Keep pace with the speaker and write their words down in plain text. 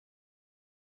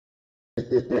But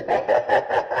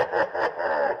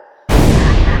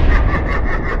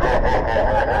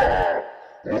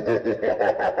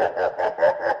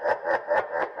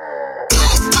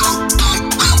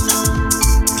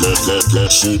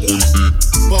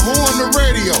who on the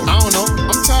radio? I don't know.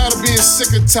 I'm tired of being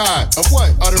sick and tired of what?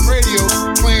 Of the radio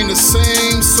playing the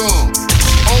same song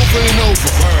over and over.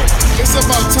 It's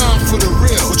about time for the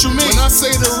real. What you mean? When I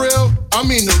say the real, I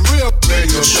mean the real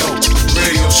radio show.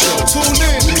 Radio show. Tune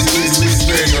in.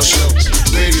 Radio show.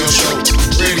 Radio show.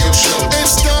 Radio show.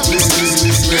 It's the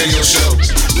radio show.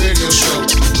 Radio show.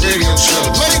 Radio show.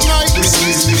 Late night.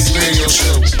 Radio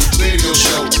show. Radio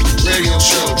show. Radio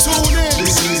show. Tune in.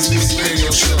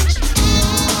 Radio show.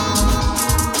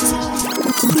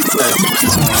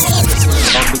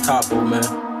 Off the capo, man.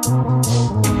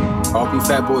 RP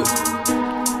Fat Boy.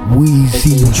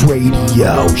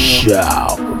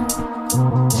 Wezzyradioshow.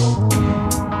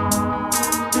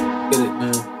 Get it,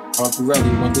 man. RP ready,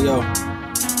 1DO.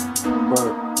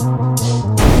 Word.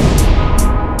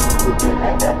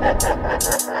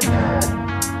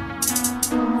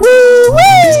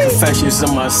 These confessions of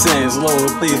my sins,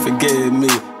 Lord, please forgive me.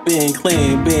 Being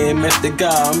clean, being messed to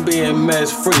God, I'm being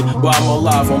mess free. While I'm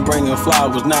alive, I'm bringing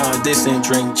flowers, nowadays and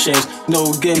drink chins.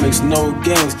 No gimmicks, no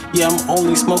games, yeah, I'm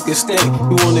only smoking steak.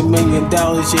 You want $1 million,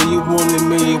 yeah, you want $1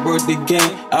 million worth of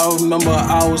game. I remember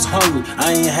I was hungry,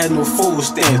 I ain't had no food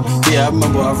stamps. Yeah, I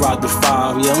remember I rocked the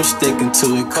 5, yeah, I'm sticking to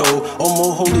the code. All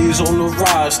my homies on the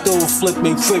rise, still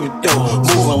flipping crypto,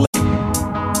 moving like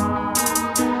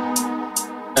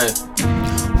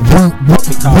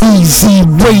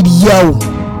Wezzyradioshow.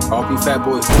 RP Fat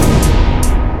Boy,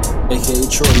 aka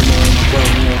Troy, man.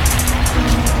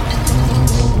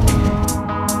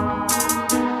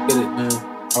 Get it, man.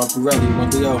 RP ready,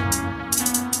 1DO.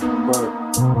 Word.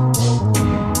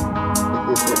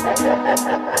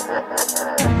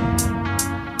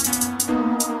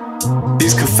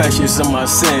 These confessions of my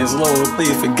sins, Lord,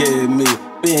 please forgive me.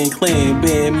 Being clean,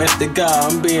 being messed to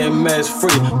God, I'm being mess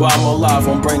free. While I'm alive,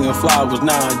 I'm bringing flowers,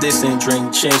 nowadays and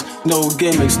drink chins. No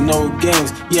gimmicks, no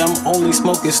games, yeah, I'm only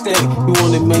smoking steak. You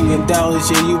want $1 million, yeah,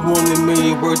 you want $1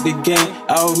 million worth of game.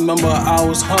 I remember I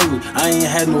was hungry, I ain't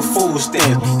had no food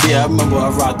stamps. Yeah, I remember I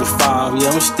rocked the 5,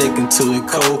 yeah, I'm sticking to the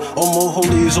code. All my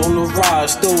homies on the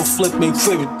rise, still flipping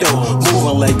crypto,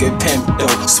 moving like a pimp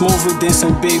though. Smoother than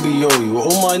some baby oil.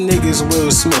 All my niggas Will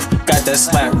Smith, got that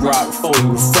slap rock for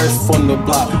you. Fresh from the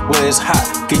block, where it's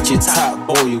hot, get your top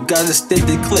boy. You gotta stick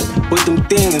the clip with them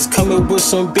things, coming with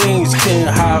some beans. Can't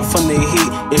hide from the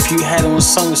heat if you had on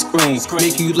sunscreen.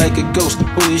 Make you like a ghost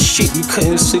with a sheet. You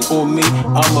couldn't sleep on me,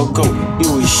 I'm a goat,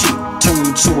 you a sheep. Turn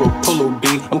you to a polo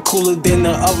B. I'm cooler than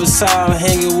the other side,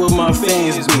 hanging with my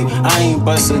fans B. I ain't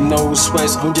busting no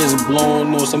sweats, I'm just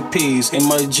blowing on some peas. In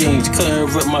my jeans,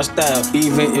 couldn't rip my style,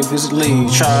 even if it's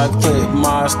leave. Try to clip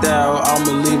my style,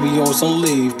 I'ma leave you on some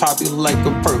leave. Pop you like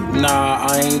a perk, nah,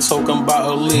 I ain't talking about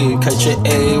a leave. Catch your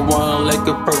A1 like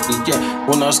a perky, yeah.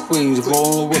 When I squeeze,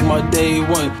 rollin' with my day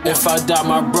one. If I die,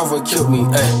 my brother killed me,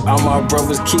 I'm my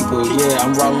brother's keeper, yeah.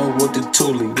 I'm rollin' with the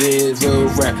toolie, yeah, real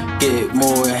rap, get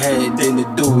more head than the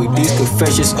Dewey. These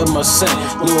confessions of my sin,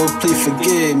 Lord, please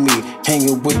forgive me.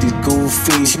 Hanging with these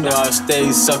goofies, you know I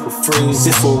stay sucker free.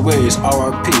 Different ways,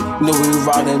 RIP. You know we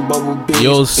riding bubble beats.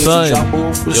 Yo, son. Yo,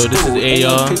 this is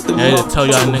AR. I had to tell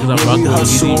y'all niggas I'm rocking with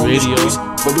Weezy Radio.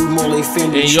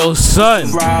 Hey, yo, son.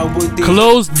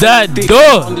 Close that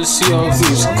door.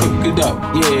 Cook it up,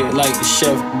 yeah, like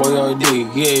Chef Boyardee.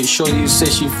 Yeah, shorty said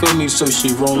she feel me, so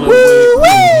she rollin' with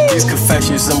me. These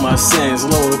confessions of my sins,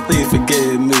 Lord, please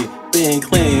forgive me. Being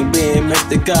clean, being messed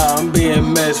to God, I'm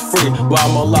being mess free. While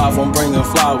I'm alive, I'm bringing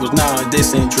flowers,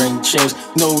 nowadays and drink chins.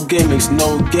 No gimmicks,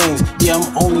 no games, yeah, I'm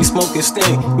only smoking steak.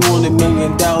 You want $1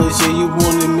 million, yeah, you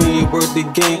want $1 million worth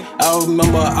of game. I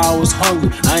remember I was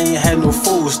hungry, I ain't had no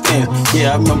food stamps.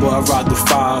 Yeah, I remember I rocked the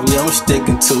 5, yeah, I'm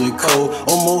sticking to the code.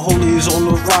 All my homies on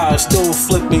the rise, still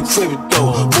flipping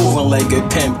crypto, moving like a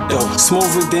pimp though.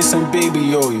 Smoother than some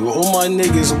baby oil. All my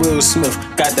niggas Will Smith,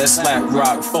 got that slap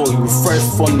rock for you. Fresh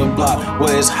from the block,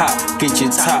 where it's hot, get your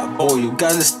top boy. You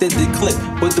gotta stick the clip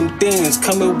with them things,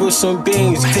 coming with some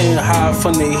beans. Can't hide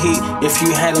from the heat if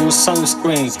you had on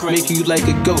sunscreen. Make you like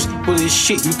a ghost with a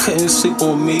sheet. You couldn't sleep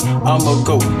on me, I'm a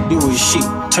goat, you a sheep.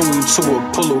 Turn you to a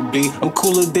polo B. I'm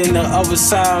cooler than the other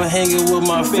side, hanging with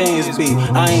my fans B.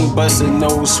 I ain't busting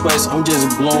no sweats, I'm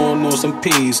just blowing on some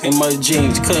peas. In my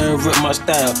jeans, couldn't rip my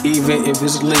style, even if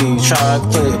it's leave. Try to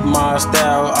clip my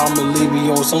style, I'ma leave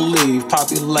you on some leave. Pop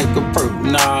you like a perk,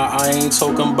 nah, I ain't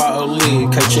talking about a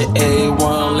lead. Catch your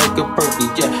A1 like a perky,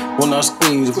 yeah. When I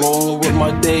squeeze, rolling with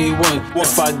my day one.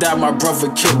 If I die, my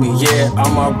brother kill me, yeah.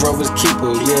 I'm my brother's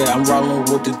keeper, yeah. I'm rolling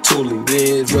with the toolie,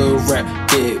 yeah. Real rap,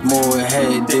 get more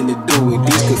head than the Dewey.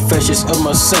 These confessions of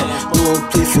my son, Lord,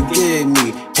 please forgive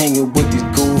me. Hanging with these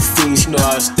goofies, you know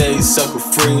I stay sucker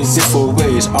free. Zip for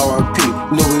ways, RIP.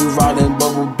 You know we riding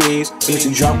bubble bees. Used to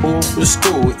drop off to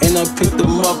school, and I picked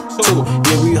them up too.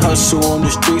 Yeah, we hustle on the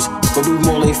streets, but we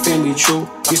more like family true.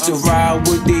 Used to ride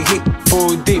with the heat,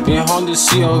 4 deep in Honda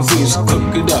CRVs.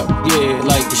 Cook it up, yeah,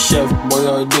 like the chef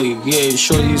Boyardee. Yeah,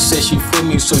 shorty said she feel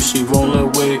me, so she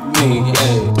rollin' with me,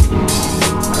 yeah.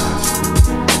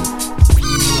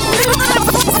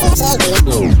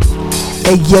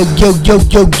 Hey yo, you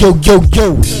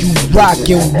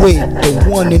rockin' with the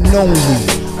one and only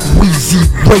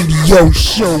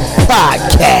Wezzyradioshow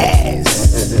podcast.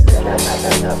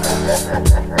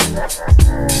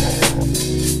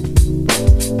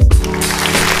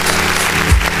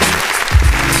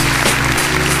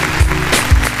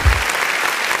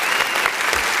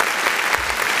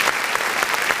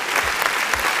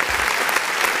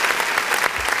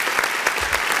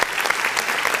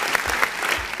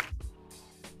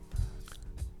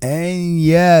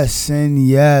 And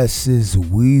yes, it's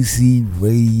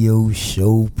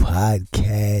Wezzyradioshow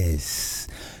podcast.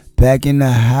 Back in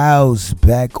the house,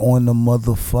 back on the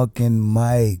motherfucking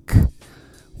mic.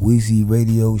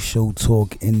 Wezzyradioshow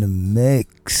talk in the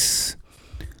mix.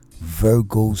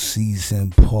 Virgo season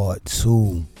part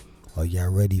 2. Are y'all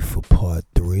ready for part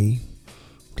 3?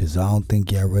 Cause I don't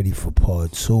think y'all ready for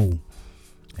part 2.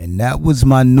 And that was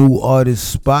my new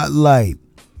artist spotlight.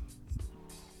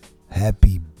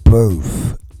 Happy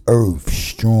birth, earth,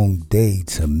 strong day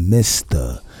to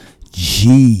Mr.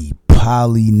 G.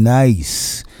 Polly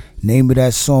Nice. Name of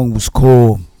that song was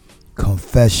called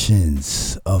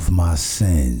Confessions of My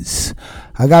Sins.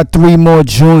 I got 3 more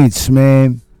joints,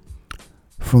 man,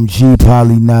 from G.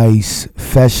 Polly Nice.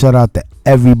 Fast shout out to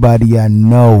everybody I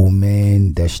know,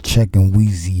 man, that's checking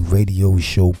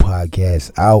Wezzyradioshow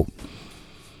podcast out.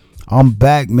 I'm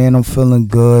back, man. I'm feeling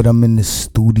good. I'm in the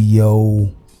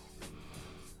studio,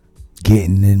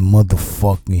 getting the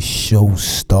motherfucking show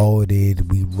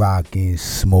started. We rocking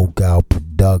Smoke Out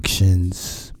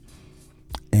Productions,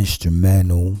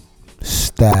 instrumental,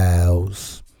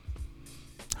 styles.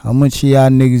 How much of y'all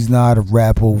niggas know how to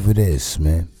rap over this,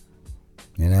 man?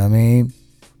 You know what I mean?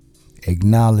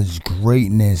 Acknowledge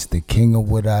greatness, the king of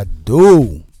what I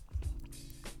do.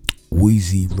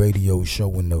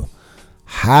 Wezzyradioshow in the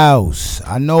house.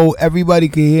 I know everybody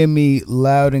can hear me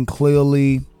loud and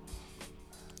clearly.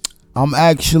 I'm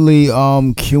actually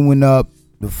queuing up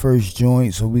the first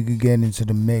joint so we could get into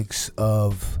the mix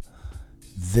of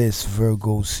this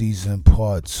Virgo season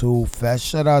part 2. Fast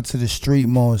shout out to the Street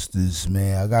Monsters,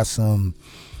 man. I got some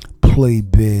play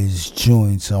biz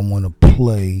joints I want to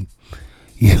play.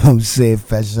 You know what I'm saying?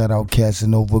 Fast shout out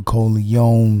Casanova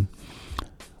Coleon,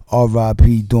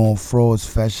 R.I.P. Dawn Frost.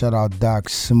 Fast shout out Doc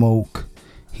Smoke.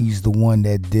 He's the one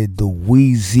that did the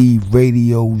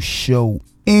Wezzyradioshow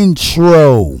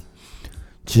intro.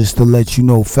 Just to let you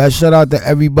know. Fast shout out to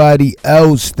everybody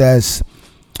else that's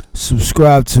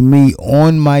subscribed to me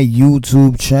on my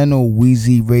YouTube channel,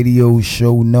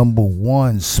 Wezzyradioshow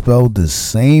 #1, spelled the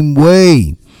same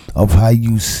way of how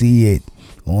you see it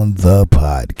on the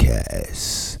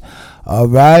podcast.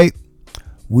 Alright,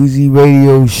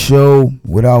 Wezzyradioshow.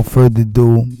 Without further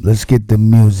ado, let's get the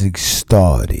music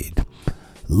started.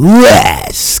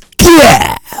 Let's go!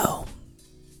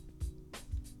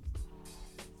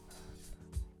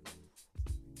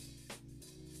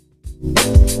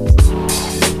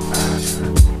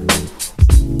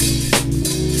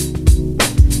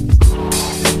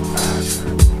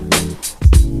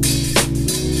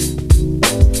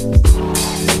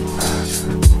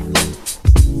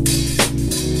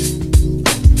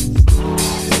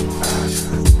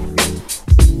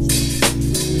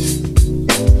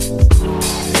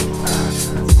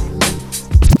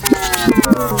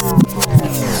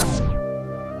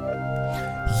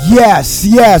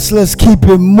 Yes, let's keep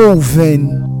it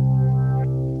moving.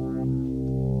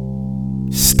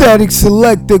 Static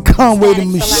Selector, Conway the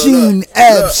Machine,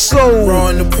 Ab-Soul,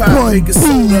 Bun B. Ain't too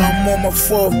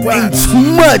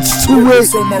much to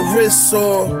it. On my wrist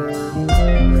sore.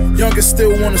 Youngest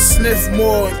still wanna sniff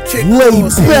more and kick Lay more.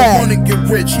 So back. you wanna get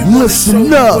rich, you Listen wanna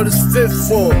show up. me what it's fit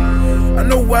for. I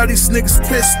know why these niggas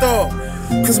pissed off.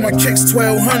 Cause my kicks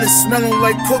 1200 smelling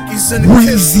like cookies in the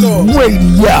kiss store.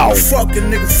 Wezzyradioshow. Fuck a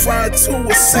nigga 5'2"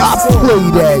 or 6'4". I play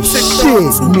that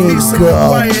shit,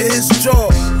 nigga. His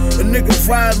jaw. A nigga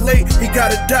violate, he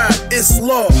gotta die, it's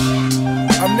law.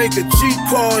 I make a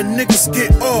G-call and niggas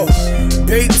get off.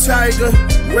 Bay Tiger,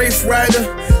 Race Rider,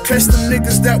 catch the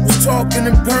niggas that was talking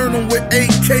and burn them with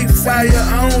AK fire.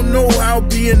 I don't know how I'll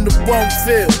be in the bum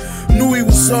field. Knew he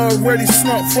was already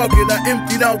slumped, fuck it, I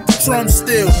emptied out the drum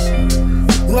still.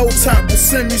 Low top with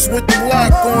semis with the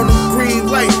lock on them, green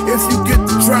light if you get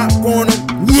the drop on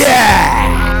them.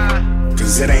 Yeah!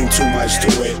 Cause it ain't too much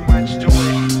to it.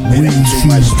 It ain't too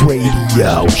much to it.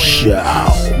 Radio show.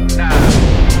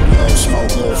 Little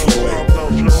smoke, little fluid.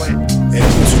 It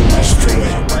ain't too much to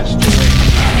it.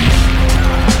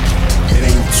 It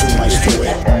ain't too much to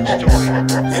it.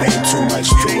 It ain't too much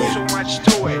to it.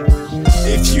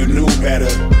 If you knew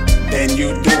better, then you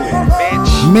do it.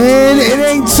 Man, it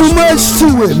ain't too much to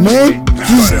it, man.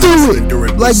 Just do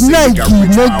it. Like Nike,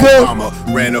 nigga.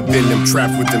 Ran up in them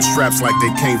traps with them straps like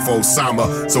they came for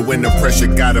Osama. So when the pressure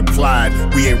got applied,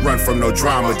 we ain't run from no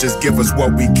drama. Just give us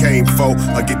what we came for,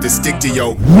 or get to stick to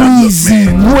your Weezy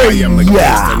I am a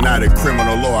gangster, not a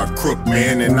criminal or a crook,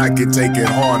 man. And I can take it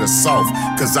hard or soft,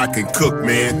 cause I can cook,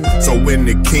 man. So when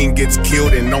the king gets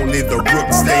killed and only the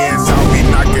rook stands, I'll be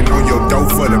knocking on your door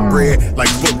for the bread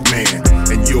like Bookman.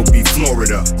 And you'll be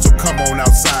Florida. So come on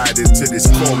outside into this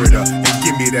corridor and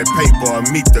give me that paper or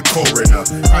meet the coroner.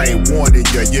 I ain't warning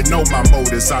you, you know my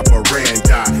modus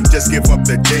operandi. Just give up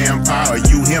the damn power,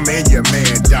 you, him, and your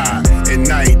man die. And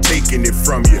I ain't taking it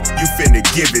from you, you finna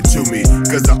give it to me.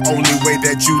 Cause the only way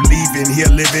that you leaving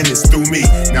here living is through me.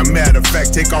 Now matter of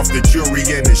fact, take off the jewelry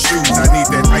and the shoes. I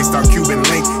need that iced out Cuban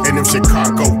link and them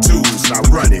Chicago tools. Now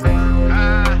run it.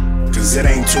 Cause it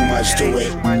ain't too much to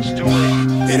it.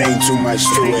 It ain't too much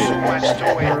to it.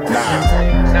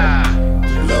 Nah.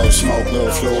 Little smoke, little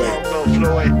fluid.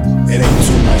 It ain't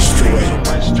too much to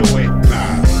it.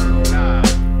 Nah.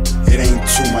 It ain't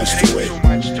too much to it.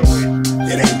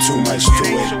 It ain't too much to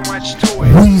it.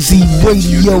 Weezy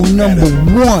Radio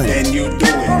 #1. Then you do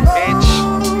it.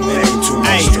 It ain't too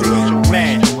much to it.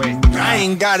 Man, I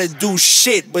ain't gotta do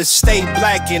shit but stay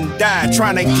black and die.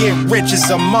 Tryna get rich as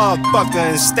a motherfucker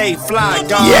and stay fly,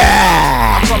 dog.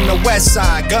 Yeah! I'm from the west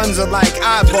side, guns are like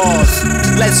eyeballs.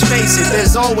 Let's face it,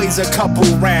 there's always a couple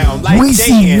round. Like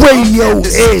Weezy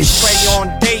Radio-ish. Spray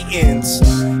on Dayton's.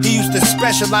 He used to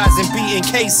specialize in beating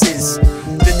cases.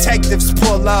 Detectives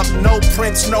pull up, no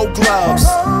prints, no gloves.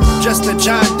 Just a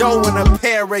John Doe and a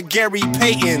pair of Gary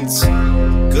Paytons.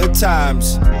 Good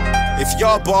times. If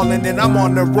y'all ballin', then I'm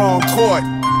on the wrong court.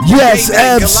 Yes,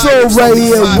 Absol right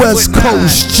here, West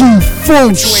Coast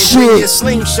G-Funk shit. You ain't bring your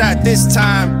slingshot this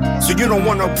time, so you don't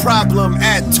want no problem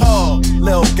at all,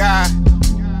 little guy.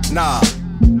 Nah,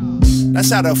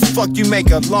 that's how the fuck you make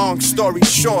a long story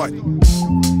short.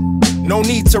 No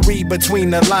need to read between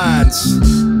the lines.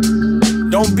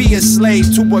 Don't be a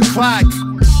slave to a clock.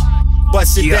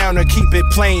 Bust it down and keep it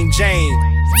plain Jane.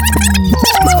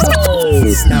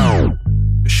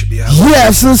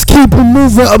 Yes, let's keep it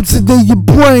moving up to your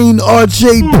brain,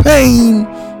 RJ Payne,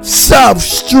 South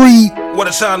Street. What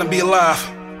a time to be alive.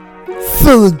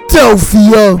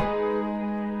 Philadelphia.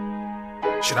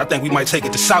 Shit, I think we might take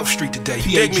it to South Street today.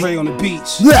 PA on the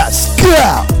beach. Let's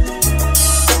go.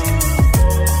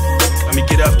 Let me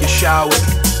get up, get showered,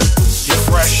 get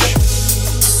fresh.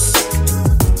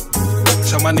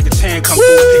 Tell my nigga Tan come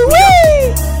through and pick me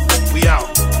up. We out.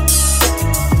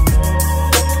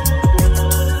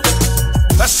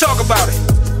 Let's talk about it.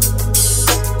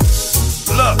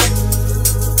 Look.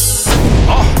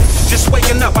 Just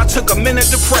waking up, I took a minute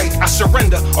to pray. I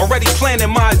surrender, already planning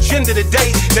my agenda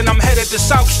today. Then I'm headed to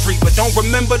South Street, but don't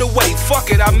remember the way. Fuck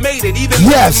it, I made it. Even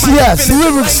yes,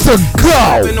 lyrics to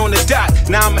go. On the dot.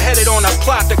 Now I'm headed on a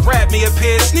plot to grab me a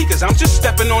pair of sneakers. I'm just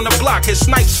stepping on the block, hit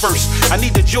snipes first. I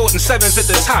need the Jordan 7s at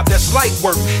the top, that's light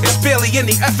work. It's barely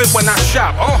any effort when I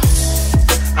shop.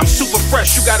 I'm super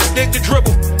fresh, you gotta dig the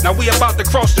dribble. Now we about to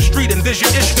cross the street and vision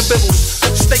Ishkabibbles.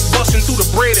 Steak busting through the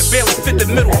bread, it barely fit the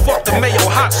middle. Fuck the mayo,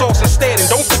 hot sauce instead, and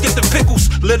don't forget the pickles.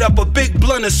 Lit up a big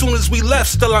blunt as soon as we left.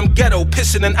 Still I'm ghetto,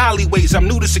 pissing in alleyways, I'm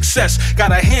new to success.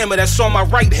 Got a hammer that's on my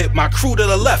right hip, my crew to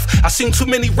the left. I seen too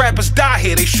many rappers die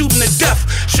here, they shooting to death.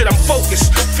 Shit, I'm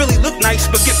focused, Philly look nice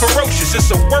but get ferocious.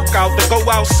 It's a workout to go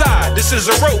outside, this is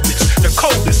aerobics. The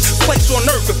coldest place on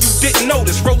earth if you didn't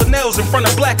notice. Rolling nails in front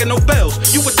of Black and Nobels,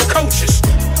 you with the coaches.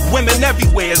 Women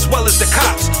everywhere as well as the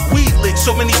cops. Weed lit,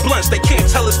 so many blunts they can't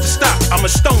tell us to stop. I'm a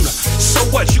stoner, so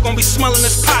what? You gon' be smelling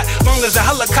this pot long as a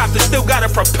helicopter still got a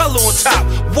propeller on top.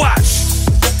 Watch.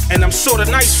 And I'm sorta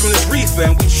nice from this reefer,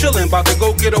 and we chillin', about to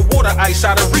go get a water ice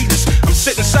out of Rita's. I'm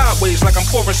sitting sideways like I'm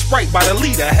pouring Sprite by the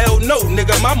liter. Hell no,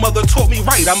 nigga, my mother taught me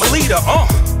right, I'm a leader,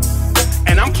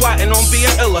 And I'm plotting on being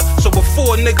iller, so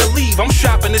before a nigga leave, I'm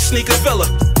shopping this sneaker villa.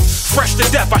 Fresh to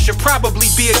death, I should probably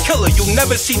be a killer. You'll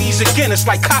never see these again, it's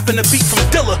like copping a beat from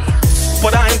Dilla.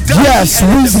 But I ain't done. Yes,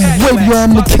 Wezzyradioshow,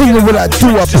 I'm the king of what I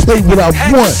do. I play what I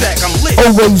want.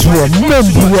 Always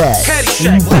remember that.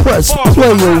 You press play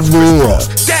over here.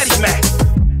 Daddy Mac.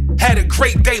 Had a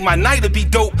great day, my night'll be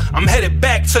dope. I'm headed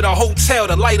back to the hotel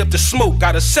to light up the smoke.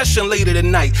 Got a session later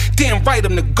tonight. Damn right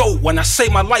I'm the GOAT. When I say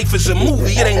my life is a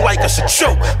movie, it ain't like it's a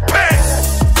joke. Bang!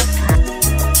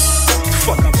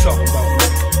 Fuck I'm talking about.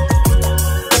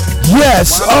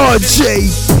 Yes,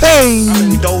 RJ Payne.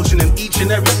 I'm indulging in each and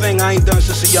everything I ain't done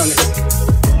since a youngin'.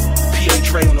 PA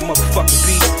Dre on the motherfucking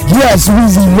beat. Yes,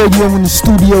 Wezzyradioshow in the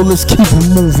studio. Let's keep it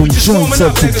moving. Joints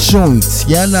up the joints.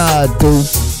 Yeah, nah, dude.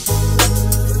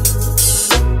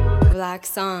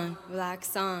 Relax on,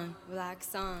 relax on,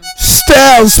 relax on.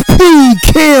 Styles P,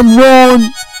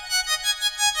 Cameron.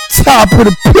 Top of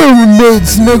the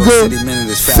pyramids, nigga.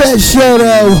 Fat shout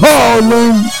out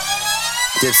Harlem.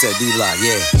 Dipset, D-Block,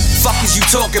 yeah. Fuck is you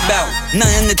talk about?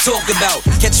 Nothing to talk about.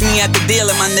 Catch me at the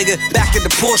dealer, my nigga. Back at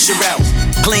the Porsche route.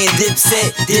 Playing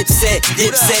Dipset, Dipset,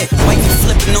 Dipset. Why you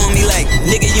flipping on me like,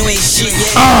 nigga, you ain't shit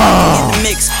yet? In the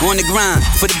mix, on the grind,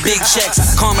 for the big checks.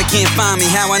 Karma can't find me,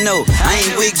 how I know? I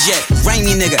ain't wigs yet.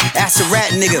 Rainy nigga, ass a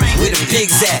rat nigga. Where the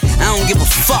pigs at? I don't give a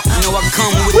fuck, you know I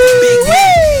come with the big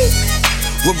man.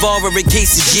 Revolver in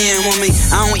case of jam on me.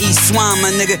 I don't eat swine, my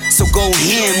nigga, so go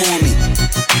ham on me.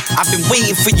 I've been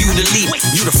waiting for you to leap.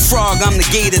 You the frog, I'm the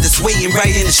gator that's waiting right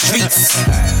in the streets.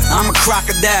 I'm a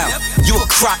crocodile, you a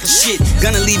crock of shit.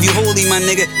 Gonna leave you holy, my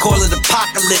nigga, call it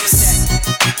apocalypse.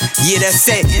 Yeah, that's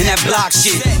it, and that block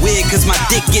shit. Weird cause my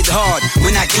dick get hard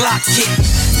when that Glock kick.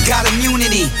 Got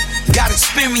immunity, got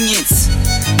experience.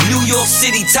 New York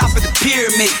City, top of the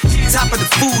pyramid, top of the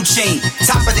food chain,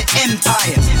 top of the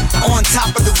empire. On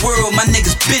top of the world, my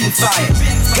niggas been fired.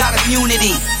 Got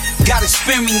immunity, got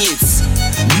experience.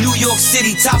 New York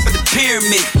City, top of the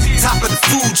pyramid, top of the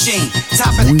food chain,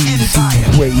 top of the empire.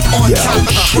 On top of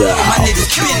the world, my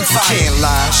niggas been fired. Can't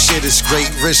lie, shit is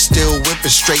great. Wrist still whipping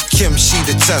straight. Kim, she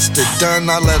the tester. Done,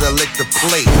 I let her lick the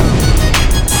plate.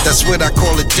 That's what I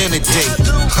call a dinner date.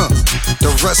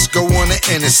 The rest go on the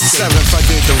interstate. 7th I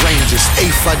did the Rangers,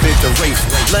 8th I did the Wraith.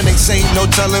 Lennox ain't no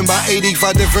telling about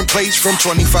 85 different plates from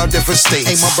 25 different states.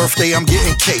 Ain't my birthday, I'm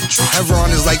getting cake.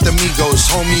 Heron is like the Migos,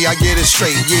 homie, I get it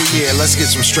straight. Yeah, let's get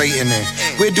some straightening.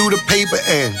 Where do the paper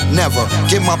end? Never.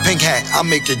 Get my pink hat, I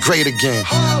make it great again.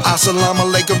 Assalamu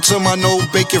alaikum to my no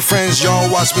bacon friends. Y'all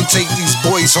watch me take these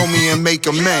boys, homie, and make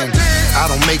amends. I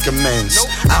don't make amends,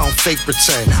 I don't fake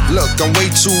pretend. Look, I'm way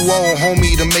too old,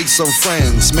 homie, to make some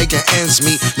friends. Making ends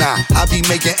meet, nah, I be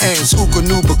making ends.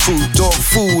 Ooka-nooba crew, dog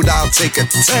food, I'll take a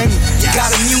 10.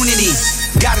 Got immunity,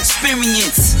 got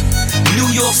experience. New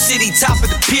York City, top of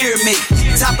the pyramid,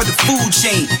 top of the food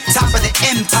chain, top of the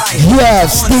empire.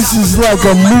 Yes, this is like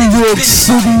a New York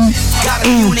City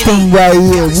anthem right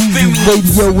here.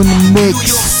 Wezzyradioshow in the mix.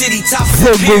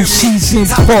 Virgo season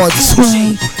part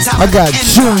 2. I got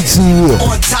joints in here.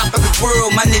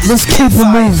 Let's keep it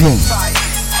moving.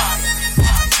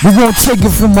 We're gonna take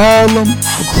it from Harlem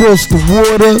across the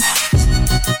water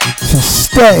to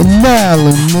Staten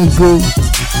Island, nigga.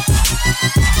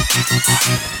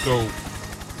 So,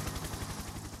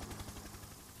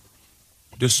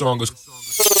 this song is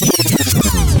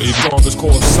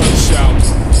called Sunshine,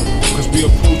 because we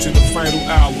approaching the final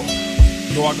hour.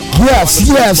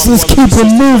 Yes, let's keep it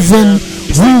moving.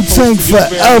 Wu-Tang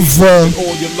forever.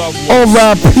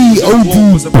 R.I.P.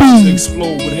 ODB.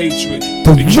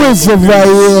 The Wizard right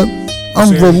here.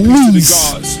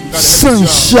 Unreleased sun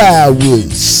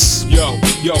showers. Yo,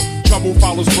 trouble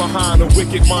follows behind a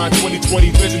wicked mind.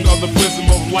 2020 vision of the prism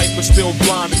of life, but still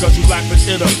blind because you lack the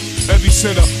inner. Every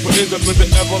sinner will end up in the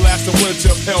everlasting winter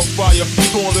of hellfire.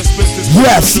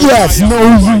 Yes, know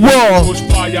who you are.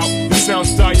 The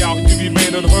sounds die out, you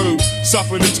remain unheard.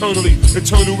 Suffering eternally,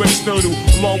 eternal external,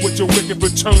 along with your wicked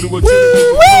fraternal.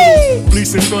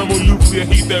 Releasing thermonuclear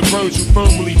heat that burns you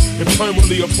firmly and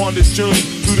permanently upon this journey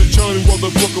through the journey of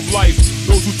the book of life.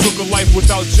 Those who took a life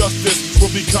without justice will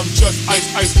become just ice.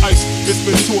 It's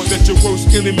been taught that your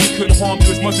worst enemy couldn't harm you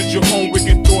as much as your own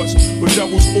wicked thoughts. But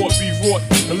devils ought be wrought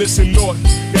and listen north.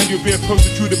 Then you're being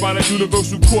persecuted by that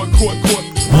universal court.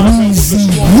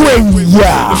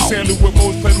 Wezzyradioshow. With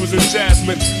most petals and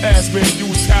jasmine, aspen,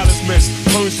 use talismans,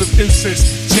 burns of incense,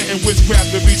 chanting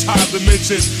witchcraft to reach high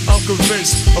dimensions. I'm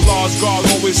convinced Allah's God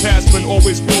always has been,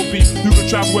 always will be. You can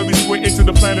travel every square inch of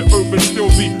the planet Earth and still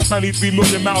be 93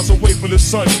 million miles away from the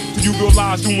sun. Till you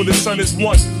realize you when the sun is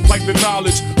one, like the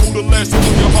knowledge. the less of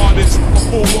your heart is.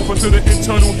 Fall over to the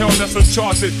internal hell that's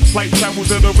uncharted. Light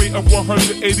travels at a rate of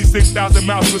 186,000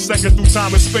 miles per second through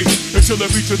time and space until it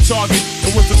reaches a target.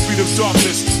 And with the speed of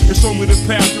darkness, it's only the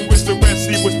path in which the Red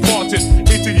Sea was parted.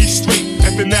 Into these straight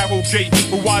at the narrow gate,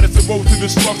 but wide is the road to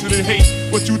destruction and hate.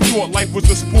 What you thought life was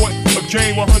a sport, a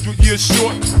game 100 years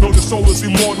short. No, the soul is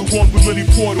immortal, born with many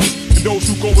portals. And those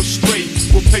who go astray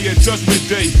will pay a judgment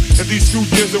day. And these few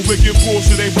years of wicked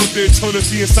bullshit, they work their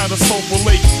eternity inside a soulful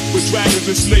lake with dragons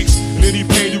and snakes and any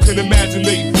pain you can imagine.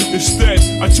 Instead,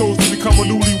 I chose to become a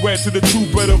newlywed to the true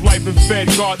bread of life and fed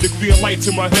God the green light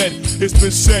to my head. It's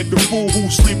been said the fool who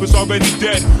sleep is already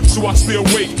dead. So I stay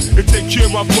awake and take care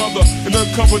of my brother and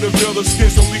uncover the veil of skin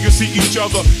so we can see each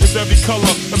other in every color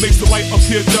and makes the light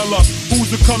appear duller. Who's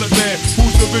the colored man?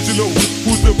 Who's the original?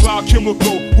 Who's the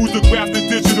biochemical? Who's the grafted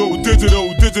digital?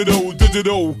 Digital,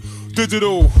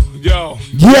 yo.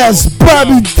 Yes,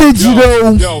 Bobby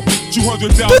Digital. Yo,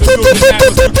 200,000 million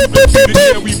hours in the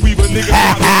air we weave a nigga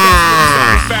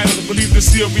fathom believe to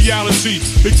see a reality.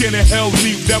 They can't in hell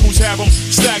deep, devils have them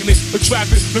stagnant,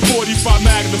 attracted the 45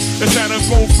 Magnum. That's how them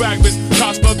bone fragments.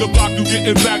 Cost of the block, you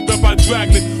getting backed up by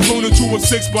Dragnet. Flown into a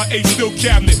 6x8 steel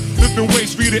cabinet. Lifting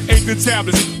weights, reading anchor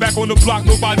tablets. Back on the block,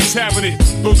 nobody's having it.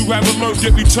 Those who haven't learned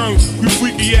get returned. We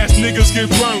freaky ass niggas get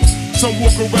burned. Some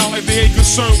walk around like they ain't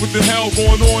concerned with the hell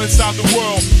going on inside the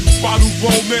world. Why do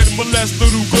grown men molest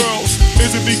little girls?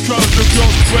 Is it because the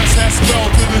girl's breast has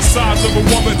swelled to the size of a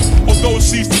woman? Although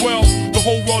she's 12, the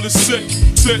whole world is sick.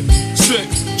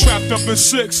 Trapped up in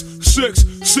 6.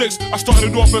 I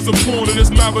started off as a pawn in this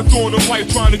marathon of life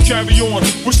trying to carry on.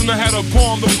 Wishing I had a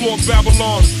bomb to blow up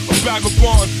Babylon. A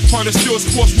vagabond trying to steal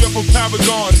sportswear from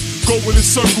Paragon. Going in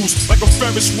circles like a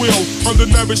Ferris wheel.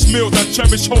 Undernourished meals, I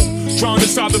cherish hope. Drown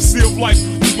inside the sea of life.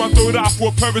 Use my third eye for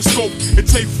a periscope. And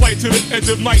take flight to the edge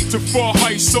of night. To far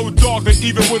heights so dark that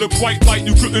even with a bright light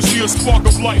you couldn't see a spark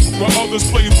of light. While others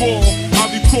play ball, I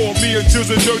recall me and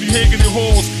Jizz and Dirty hanging in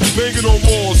halls. Banging on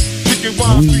walls.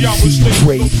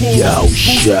 Wezzyradioshow.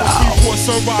 Before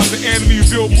sunrise, the enemy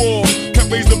revealed more. Kept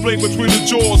raising the blade between the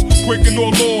jaws, breaking all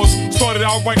laws. Started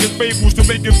out writing fables to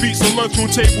making beats and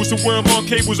lunchroom tables to wearing long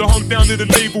cables and hung down to the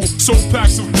navel. Sold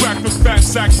packs of crack to fat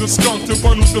sacks of skunk to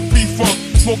bundles of P-Funk.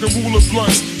 Smoking ruler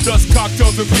blunts, dust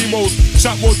cocktails and primos.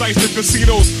 Shot more dice than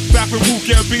casinos. Back when Wu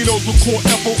Gambinos would call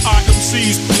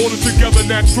FOIMCs. Ordered together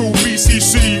that crew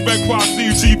BCC, Red Cross,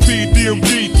 CGP,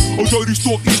 DMD. Oh, dirty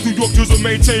stalk East New York just to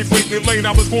maintain Franklin Lane.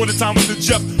 I was born the time of the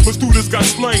Jeff, but students got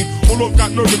slain. All up got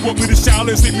nervous, brought me to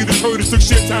Shaolin, hit me to Curtis, took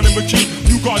shit down in McKee.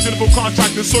 New guard general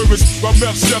contract and service. While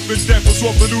Meth Chef and Death was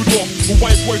off the New York. With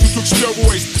white boys who took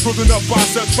steroids, building up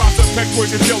biceps, pectorays,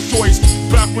 and deltoids.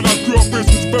 Back when our girlfriends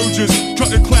was virgins,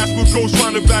 cutting class with ghosts,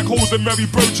 trying to back hoes in Mary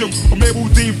Burcham. Or Mabel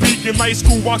Dean Beacon, night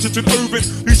school, Washington Irving.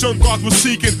 These young guards were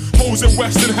seeking hoes in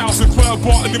Weston House and Cloud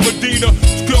Barton in Medina.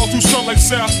 Girls who sound like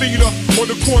Seraphina. On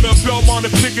the corner of Belmont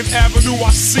and Pickett Avenue,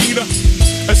 I seen her.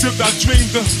 As if I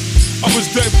dreamed her. I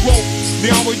was dead broke.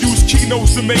 Now I'ma use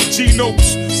keynotes to make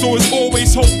G-notes. So it's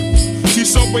always hope. See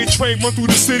subway train run through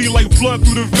the city like blood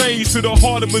through the veins to the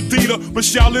heart of Medina. But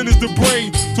Shaolin is the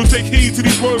brain, so take heed to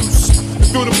these words and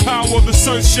feel the power of the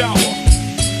sun shower.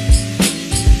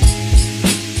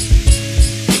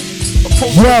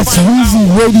 Yes,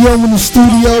 Wezzyradioshow in the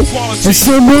studio. And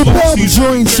some real pop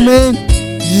joints, man.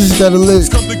 You just gotta let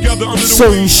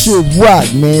certain shit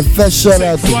rock, man. Fat shout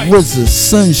out to Wizard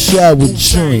Sun Shower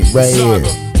joint right here.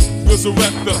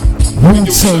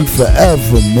 Wu-Tang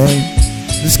forever, man.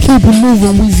 Let's keep it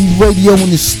moving. Wezzyradioshow in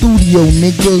the studio,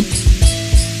 nigga.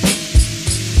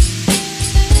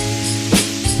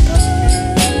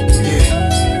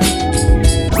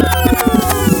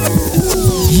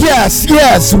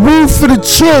 Yes, Wu for the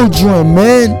children,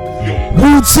 man.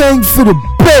 Wu-Tang for the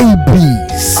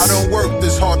babies. I don't work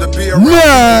this hard to be around.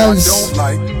 Nice. I don't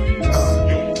like.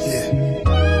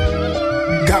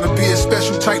 Gotta be a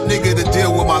special type nigga to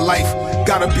deal with my life.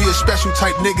 Gotta be a special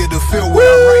type nigga to feel what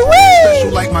I write.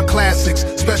 Special like my classics.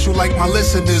 Special like my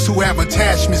listeners who have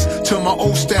attachments to my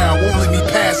old style. Won't let me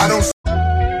pass. I don't.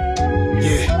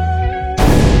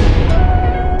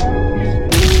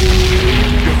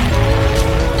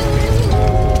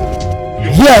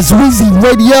 Yes,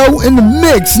 Wezzyradioshow in the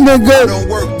mix, nigga. I don't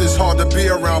work this hard to be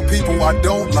around people I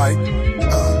don't like.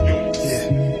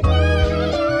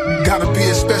 Gotta be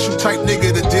a special type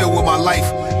nigga to deal with my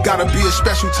life. Gotta be a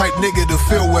special type nigga to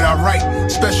feel what I write.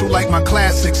 Special like my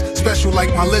classics. Special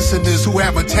like my listeners who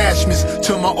have attachments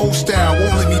to my old style.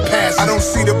 Won't let me pass. I don't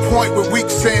see the point with weak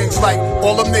sayings like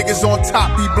all them niggas on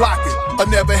top be blocking. or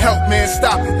never help man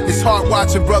stop it. It's hard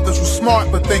watching brothers who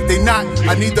smart but think they not.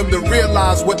 I need them to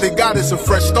realize what they got is a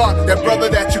fresh start. That brother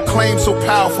that you claim so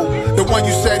powerful, the one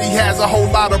you said he has a whole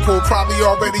lot of pull, probably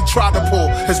already tried to pull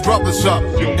his brothers up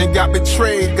and got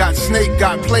betrayed, got snaked,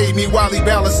 got played. Meanwhile he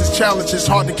balances challenges,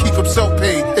 hard to keep himself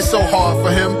paid. It's so hard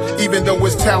for him, even though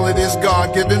his talent is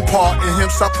God-given part in him.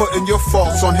 Stop putting your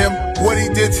faults on him. What he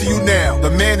did to you now, the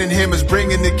man in him is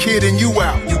bringing the kid in you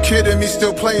out. You kidding me,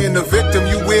 still playing the victim,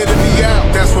 you weirding me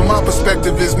out. That's what my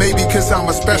perspective is, maybe cause I'm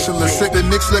a specialist. Sick of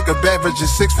mixed liquor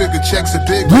beverages, 6-figure checks are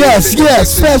big. Yes,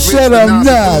 that shit on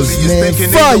Nas, man.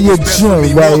 Fire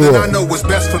joint right here. I know what's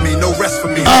best for me, no rest for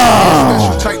me.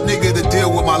 Special type nigga to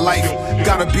deal with my life.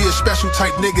 Gotta be a special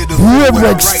type nigga to feel what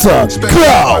I write. Special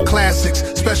like my classics,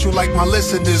 special like my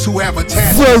listeners who have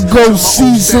attachments. Virgo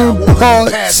season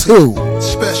part 2.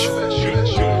 Special.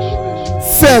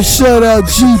 Fat shout out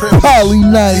G Polly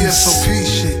Nice.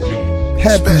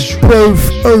 Happy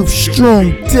birth, Earth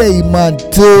Strong Day, my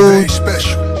dude. Very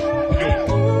special.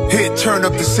 Hit, turn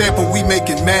up the sample, we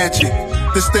making magic.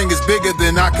 This thing is bigger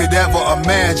than I could ever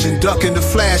imagine. Ducking the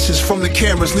flashes from the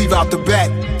cameras, leave out the back.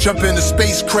 Jump in the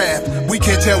spacecraft, we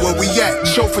can't tell where we at.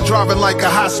 Chauffeur driving like a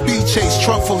high-speed chase,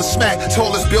 trunk full of smack.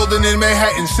 Tallest building in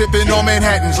Manhattan, sipping on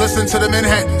Manhattans. Listen to the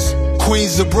Manhattans.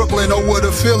 Queens of Brooklyn, oh what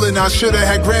a feeling. I should've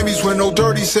had Grammys when No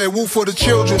Dirty said woo for the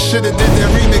children. Should've did that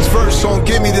remix verse on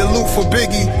Gimme the Loot for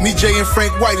Biggie. Me, Jay, and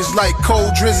Frank White is like Cole,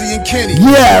 Drizzy, and Kenny.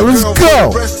 Yeah, let's go. For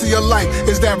the rest of your life,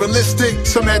 is that realistic?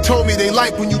 Some had told me they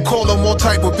like when you call them all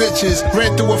type of bitches.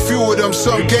 Ran through a few of them,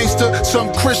 some gangster,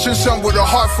 some Christian, some with a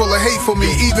heart full of hate for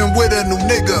me. Even with a new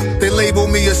nigga, they label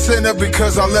me a sinner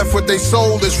because I left what they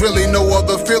sold. There's really no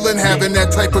other feeling having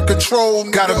that type of control.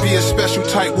 Gotta be a special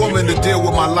type woman to deal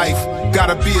with my life.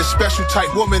 Gotta be a special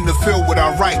type woman to feel what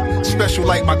I write. Special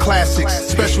like my classics,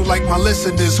 special like my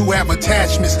listeners who have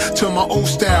attachments to my old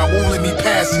style, won't let me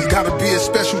pass it. Gotta be a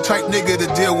special type nigga to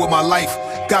deal with my life.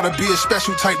 Gotta be a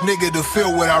special type nigga to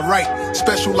feel what I write.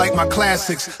 Special like my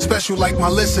classics, special like my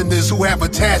listeners who have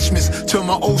attachments to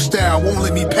my old style, won't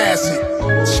let me pass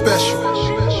it. Special.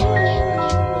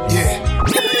 Yeah.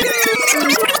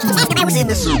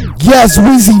 Yes,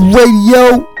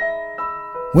 Wezzyrado.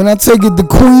 When I take it to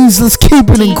Queens, let's keep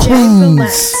it in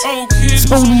Queens.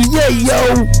 Tony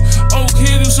Yayo. Oh,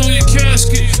 candles on your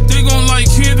casket. They gon' like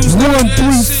candles.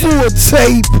 134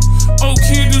 tape. Oh,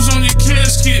 candles on your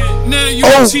casket. Now you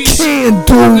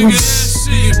candles.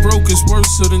 Being broke is worse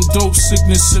than dope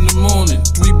sickness in the morning.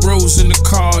 3 bros in the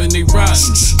car and they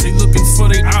riding. They looking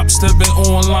for they ops that been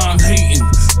online hating.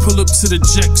 Pull up to the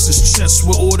jacks, it's chest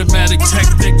with automatic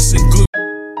tactics and good.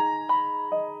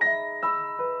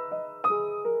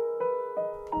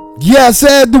 Yes, I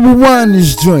had to rewind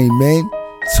this joint, man.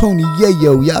 Tony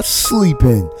Yayo, y'all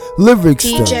sleeping. Lyrics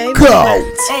to go.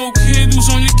 Oh, candles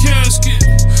on your casket.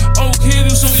 Oh,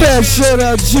 candles on your Fat shout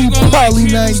out G Polly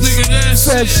Nice.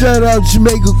 Fat shout out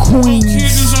Jamaica Queens. Oh,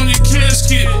 candles on your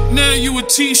casket. Now you a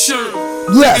t-shirt.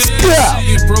 Let's go.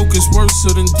 Being broke is worse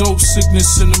than dope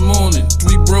sickness in the morning.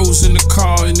 3 bros in the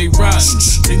car and they riding.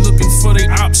 They looking for they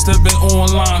ops that been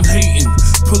online hating.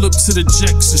 Pull up to the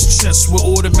jacks, it's chest with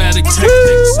automatic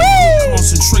tactics.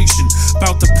 Concentration,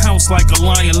 bout to pounce like a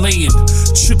lion laying.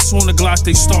 Chips on the Glock,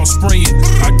 they start spraying.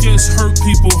 I guess hurt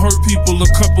people, a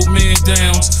couple man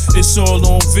downs. It's all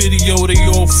on video, they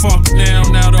all fucked now.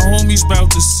 Now the homies bout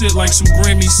to sit like some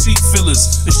Grammy seat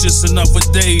fillers. It's just another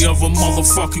day of a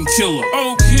motherfucking killer.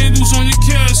 Oh, candles on your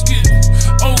casket.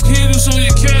 Oh, candles on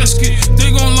your casket.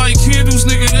 They gon' like candles,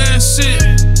 nigga, that's it.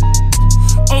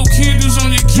 Oh, candles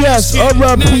on your casket. Yes,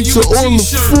 R.I.P. to all the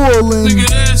fallen. Nigga,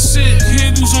 that's it.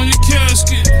 Candles on your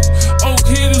casket. Oh,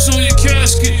 candles on your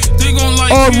casket. They gon'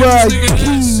 like candles, nigga,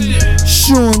 that's it.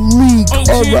 Sean Lee,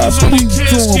 R.I.P.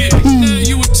 John P. Now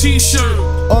you a t-shirt.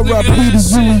 R.I.P. to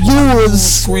you and yours.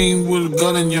 Scream with a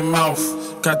gun in your mouth.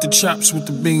 Got the chops with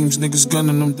the beams, niggas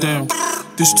gunning them down.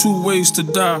 There's 2 ways to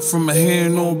die, from a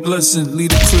hand or a blessing.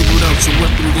 Lead a crib without your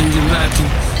weapon, then you're lacking.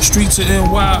 Streets of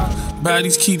NY,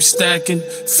 bodies keep stacking.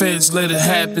 Feds let it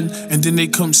happen, and then they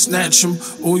come snatch them.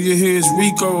 All you hear is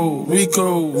Rico,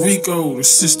 Rico, Rico. The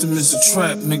system is a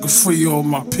trap, nigga, free all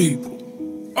my people.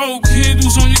 Oh,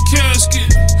 candles on your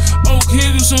casket. Oh,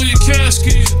 candles on your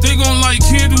casket. They gon' like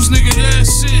candles, nigga,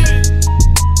 that's it.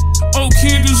 Oh,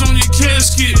 candles on your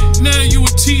casket. Now you a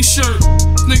t-shirt,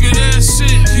 nigga, that's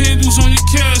it. Candles on your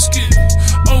casket.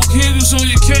 Oh, candles on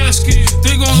your casket.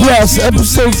 They gon' yes,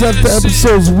 episodes after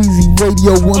episodes,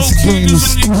 Wezzyrado once again in the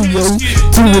studio,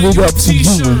 doing it up to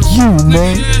you and you,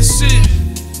 man.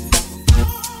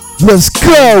 Let's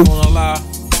go.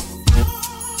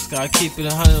 Gotta keep it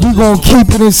 100. We gonna keep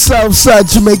it in Southside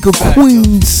Jamaica,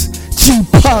 Queens. G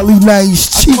Polly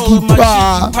nice, cheeky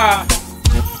pie.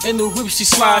 In the whip she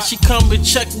slide, she come and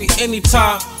check me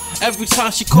anytime. Every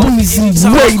time she call me, Weezy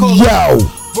anytime I call her. Radio.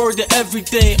 Word to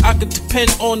everything, I could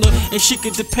depend on her and she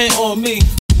could depend on me.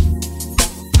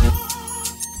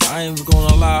 I ain't even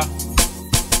gonna lie.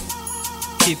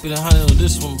 Keep it 100 on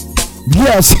this one.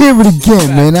 Yes, hear it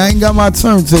again, man. I ain't got my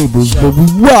turntables, but we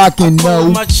rockin'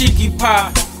 though. My cheeky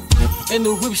pie. In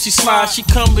the whip she slide, she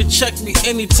come and check me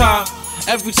anytime.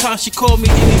 Every time she call me,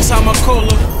 anytime I call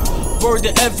her. Word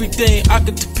to everything, I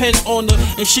could depend on her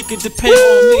and she could depend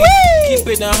on me. Keep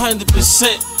it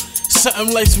 100%,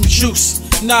 something like some juice.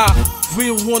 Nah, we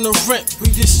don't wanna rent, we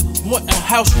just want a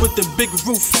house with a big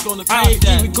roof. I ain't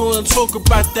even gonna talk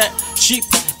about that cheap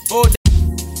or that.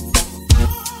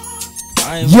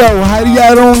 Yo, how do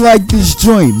y'all don't like this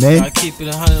joint, man? I keep it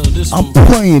 100 on this I'm one.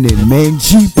 playing it, man.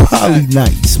 G Polly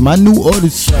nice, my new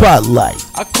artist spotlight.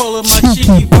 I call her my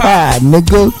cheeky pie,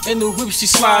 nigga. In the whip she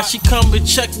slide, she come and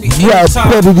check me Rap anytime.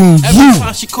 better than Every you.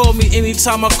 time she call me,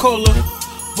 anytime I call her.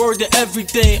 Word to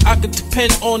everything, I could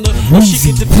depend on her and she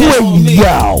could depend on me.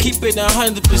 Keep it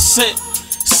 100%,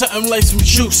 something like some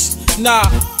juice. Nah,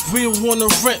 we don't wanna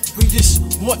rent, we just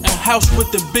want a house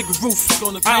with a big roof.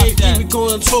 I ain't even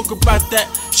gonna talk about that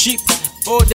cheap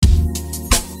or that.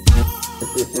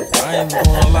 I ain't even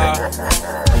gonna lie.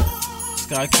 Just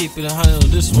gotta keep it 100 on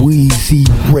this one.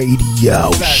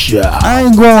 Wezzyradioshow. I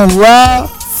ain't gonna lie,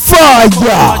 fire.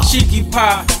 My cheeky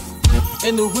pie.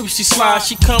 In the whip she slide,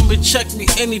 she come and check me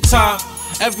anytime.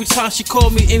 Every time she call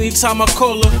me, anytime I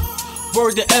call her.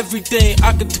 Word to everything,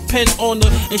 I could depend on her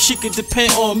and she could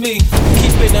depend on me.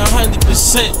 Keep it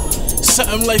 100%,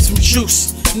 something like some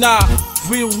juice. Nah,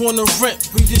 we don't wanna rent,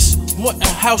 we just want a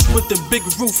house with a big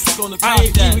roof. I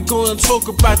ain't even gonna talk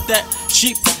about that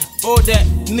cheap or that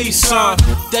Nissan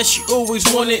that she always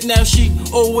wanted, now she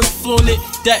always flown it.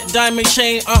 That diamond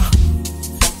chain,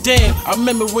 damn, I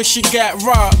remember when she got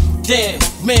robbed. Damn,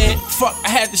 man, fuck, I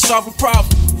had to solve a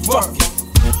problem. Fuck it.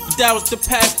 But that was the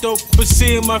past though, but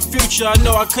seeing my future, I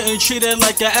know I couldn't treat her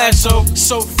like an asshole.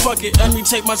 So fuck it, let me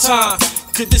take my time,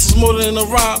 cause this is more than a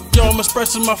rhyme. Yo, I'm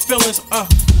expressing my feelings,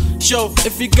 Yo,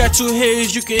 if you got 2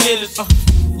 ears, you can hit it,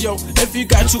 Yo, if you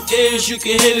got 2 ears, you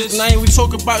can hit it. And I ain't even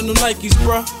talking about no Nikes,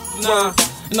 bruh. Nah,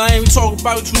 and I ain't even talking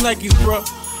about 2 Nikes, bruh.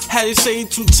 Had to say it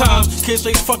 2 times, kids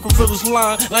they fucking real this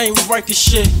line. I ain't even write this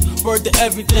shit. Word to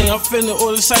everything, I'm feeling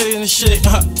all excited and shit.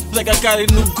 Like I got a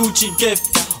new Gucci gift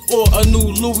or a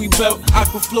new Louis belt. I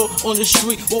can float on the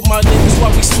street with my niggas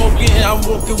while we smoking and I'm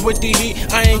walking with the heat.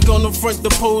 I ain't gonna front, the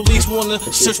police wanna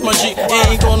search my Jeep.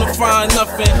 Ain't gonna find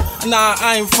nothing. Nah,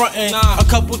 I ain't frontin'. A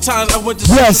couple times I went to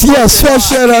yes, first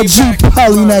shout out G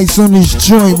Polly nice on this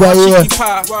joint right here.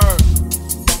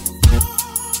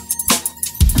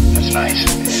 That's nice.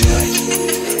 That's nice.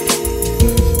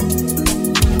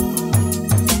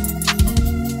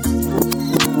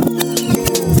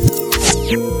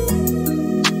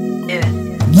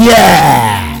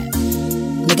 Yeah.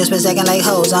 Niggas been acting like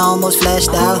hoes, I almost flashed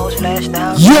out.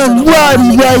 Young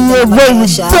Roddy right here rolling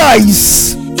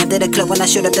dice. Empty the clip when I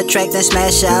shoot up the track, then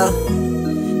smash out.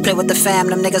 Play with the fam,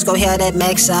 them niggas go hear that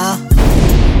Mixx sound.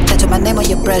 Tattoo my name on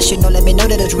your breast, you know, let me know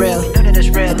that it's real.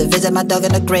 Had to visit my dog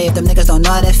in the grave, them niggas don't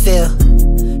know how that feel.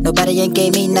 Nobody ain't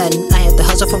gave me nothing, I had to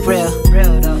hustle for real.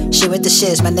 She with the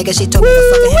shits, my nigga, she told me to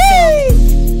fucking hit film.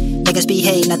 Niggas be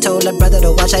hating, I told her brother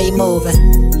to watch how he moving.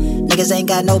 Niggas ain't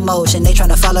got no motion, they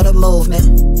tryna follow the movement.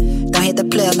 Don't hit the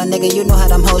player, my nigga, you know how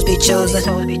them hoes be choosing.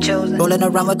 Rolling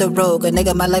around with the rogue, a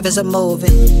nigga, my life is a movie.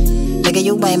 Nigga,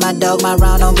 you ain't my dog, my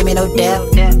round don't give me no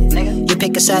doubt. You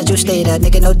pick a side, you stay there,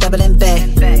 nigga, no doubling back.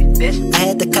 I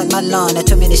had to cut my lawn, there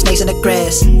too many snakes in the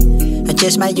grass. I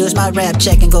just might use my rap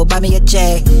check and go buy me a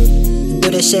jag. Do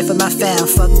this shit for my fam,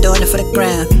 fuck doing it for the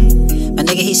gram. My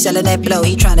nigga, he selling that blow,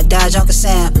 he tryna dodge Uncle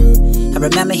Sam. I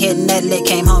remember hitting that lick,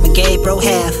 came home and gave bro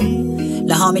half.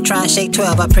 The homie tryna shake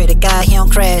 12, I pray to God he don't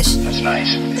crash. That's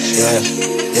nice.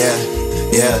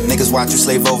 Yeah, niggas watch you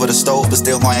slave over the stove, but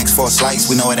still gon' ask for a slice,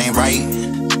 we know it ain't right.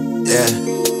 Yeah.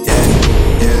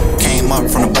 Came up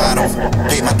from the bottom,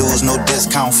 paid my dues, no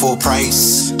discount, full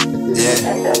price. Yeah.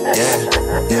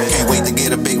 Can't wait to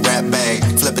get a big rap bag,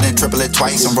 flipping and triple it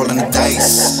twice, I'm rolling the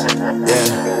dice.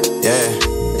 Yeah.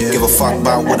 Give a fuck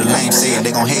about what a lame say,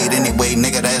 they gon' hate anyway,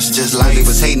 nigga, that's just life. They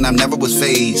was hating, I never was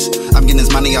phased. I'm getting this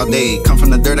money all day, come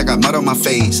from the dirt, I got mud on my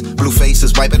face. Blue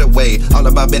faces, wipe it away, all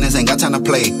about business, ain't got time to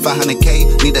play.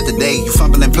 500K, need that today, you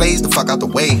fumbling plays, the fuck out the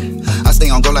way. I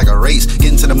stay on go like a race,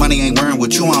 getting to the money, ain't worrying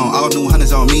what you on. All new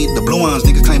hunters on me, the blue ones,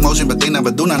 niggas claim motion, but they never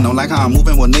do nothing. Don't like how I'm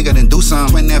moving, well nigga, then do some.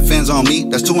 Twin that fans on me,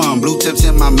 that's 2 on. Blue tips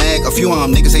in my mag, a few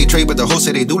on. Niggas hate trade, but the hoes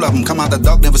say they do love them. Come out the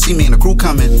dark, never see me in the crew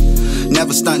coming.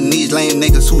 Never stunting these lame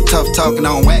niggas too tough talking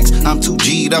on wax. I'm too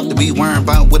G'd up to be worrying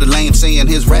about what a lame saying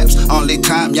his raps. Only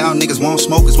time y'all niggas won't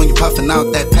smoke is when you puffin'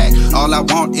 out that pack. All I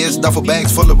want is duffel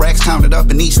bags full of racks counted up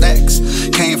in these stacks.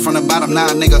 Came from the bottom, now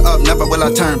nigga up, never will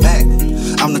I turn back.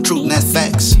 I'm the truth and that's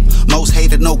facts. Most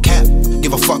hated, no cap.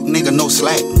 Give a fuck nigga, no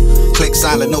slack. Click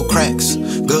solid, no cracks.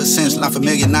 Good sense, not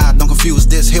familiar, nah, don't confuse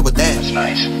this here with that. That's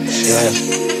nice.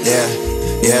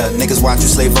 Yeah, niggas watch you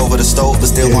slave over the stove, but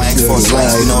still gon' ask for a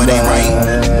slice, you know it ain't right.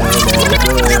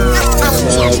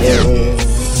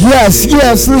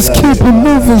 Yes, let's keep it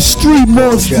moving. Street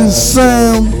Monsters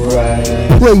sound.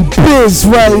 Play biz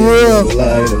right here.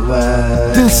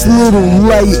 This little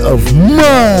light of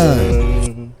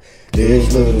mine.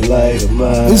 This little light of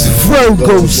mine. It's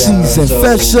Virgo season.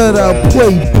 Fat shout out,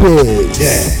 play biz.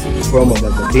 Yeah, from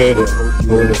another planet.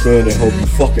 You understand it, hope you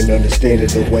fucking understand it.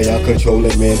 The way I control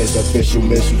it, man, it's official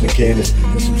missiles and cannons.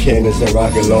 With some cannons and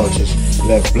rocket launchers.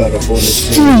 Left blood up on the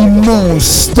scene. Street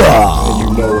Monster. And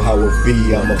you know how it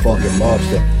be, I'm a fucking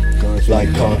monster. Guns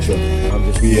like Contra, I'm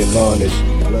just being honest.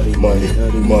 Bloody money,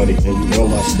 and you know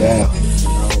my style.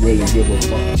 Really give a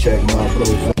fuck, check my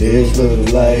profile. This little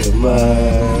light of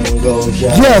mine goes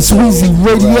shine. Yes,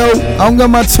 Wezzyradioshow. I don't got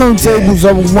my turntables,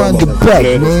 I would wind the back,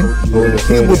 man. He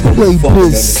would play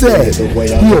biz set.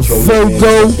 He a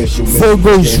Virgo,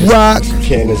 Virgo's rock.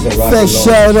 Fat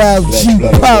shout out, G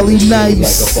Poly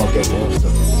Nice.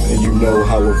 And you know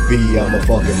how it be, I'm a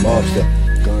fucking monster.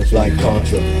 Guns like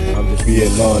Contra, I'm just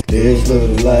being honest. This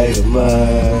little light of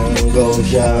mine goes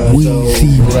shine.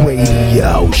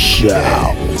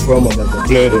 Wezzyradioshow. From another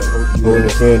planet, you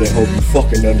understand it, hope you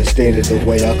fucking understand it. The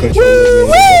way I control it,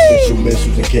 man, it's official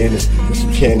missiles and cannons. With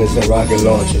some cannons and rocket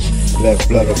launchers. Left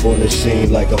blood up on the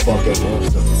scene like a fucking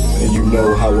monster. And you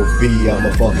know how it be, I'm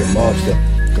a fucking monster.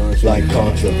 Guns like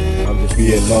Contra, I'm just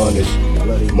being honest.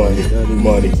 Bloody money,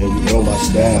 and you know my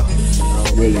style. I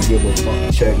don't really give a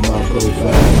fuck, check my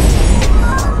profile.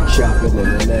 Shopping in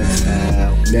the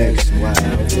next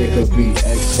while, it could be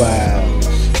X-Files.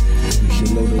 You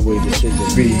should know the way this shit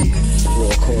could be.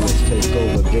 Four corners take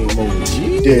over, game over.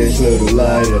 G. This little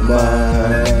light of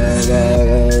mine.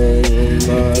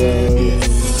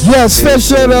 Yes, fat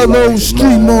shout out those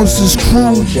Street Monsters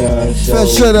crew. Fat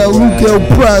shout out Luke El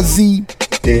Prazi.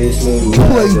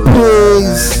 Play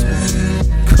biz.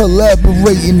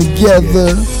 Collaborating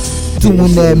together.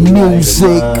 Doing that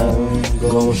music.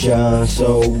 Gon' shine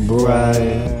so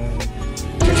bright.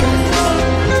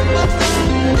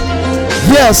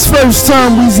 Yes, first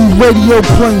time Wezzyradioshow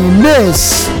playing this.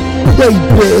 Play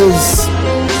biz.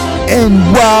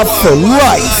 NY for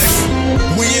life.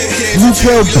 Luke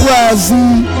El Prazi.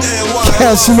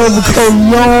 Casanova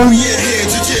Corleone.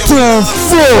 Don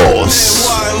Force.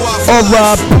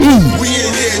 R.I.P.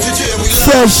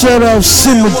 Fat shout out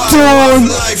Simmer Dawn.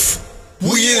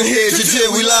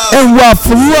 NY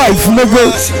for life,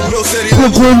 nigga.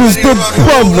 Brooklyn is the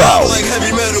borough.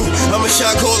 I'm a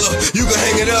shot caller, you can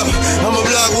hang it up. I'm a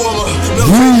block warmer.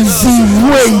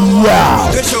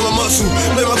 Wezzyradioshow. Control my muscle,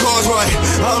 play my cards right.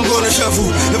 I'm gonna shuffle.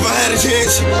 If I had a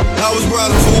chance, I was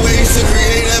browsing for ways to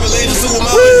create avalanches to my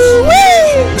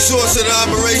life. Source of the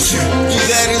operation.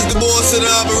 That is the boss of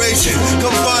the operation.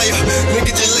 Come fire, then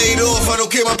get you laid off. I don't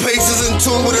care, my pace is in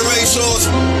tune with the racehorse.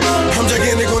 I'm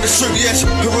gigantic on the strip, yes.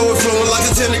 Heroic flowing like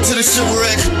Titanic to the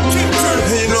shipwreck.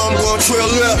 And you know I'm gonna trail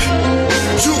up.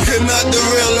 You cannot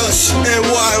derail us.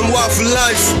 NY for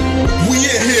life. We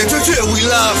in here, just here we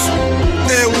live.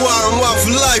 NY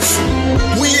for life.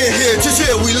 We in here, just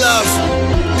here we live.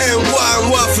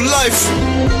 NY for life.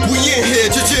 We in here,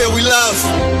 just here we live.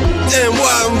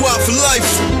 NY for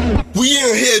life. We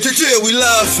in here, just here we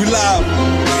live.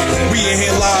 We in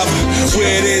here live, where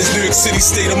it is, New York City,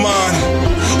 state of mind.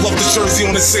 Love the Jersey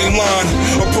on the same line.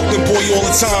 A Brooklyn boy all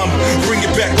the time. Bring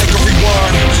it back like a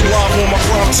rewind. Live on my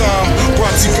prime time.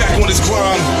 Bronzy back on his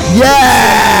grind.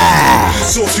 Yeah!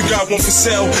 So if you got one for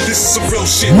sale, this is some real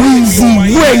shit.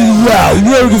 Wezzyradioshow,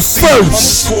 you're the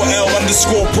first.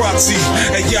 _L Bronzy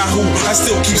at Yahoo. I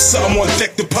still keep something on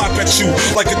deck to pop at you.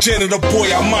 Like a janitor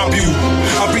boy, I mop you.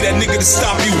 I'll be that nigga to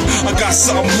stop you. I got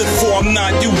something to live for, I'm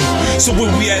not you. So where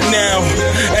we at now?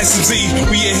 SMZ,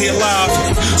 we in here live.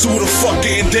 So who the fuck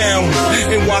getting down?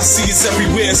 NYC is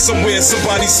everywhere, somewhere,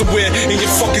 somebody, somewhere in your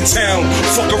fucking town.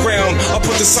 Fuck around, I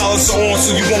put the silencer on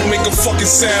so you won't make a fucking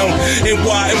sound. NY,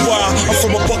 I'm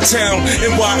from a Bucktown.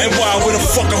 NY, where the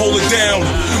fuck I hold it down?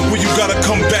 Where you gotta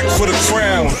come back for the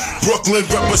crown. Brooklyn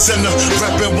representer,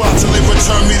 rapping wild till they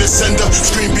return me to sender.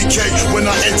 Scream BK when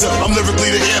I enter, I'm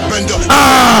lyrically the airbender.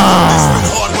 They spin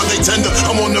hard but they tender,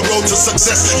 I'm on the road to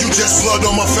success. You just blood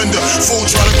on my fender. Fool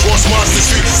try to cross Monster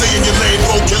Street, saying your lane,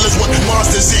 road killers what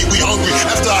monsters eat. We hungry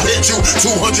after I hit you,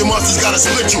 200 monsters gotta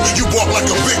split you. You walk like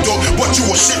a big dog, but you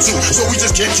a shit too. So we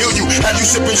just can't kill you. Have you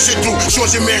sipping shit through?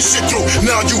 Shows your man shit through.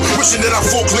 Now you wishing that I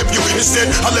full clip you.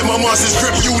 Instead, I let my monsters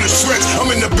grip you to shreds.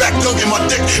 I'm in the back dunking my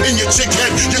dick in your chick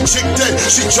head. Your chick dead.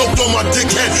 She choked on my dick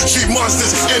head. Street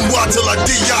monsters, NY till I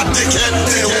D.I. dickhead.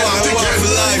 NY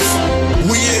for life.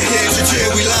 We in here,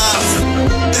 we live.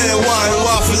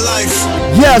 NY for life.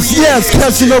 Yes,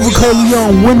 catching over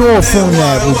Corleone went off on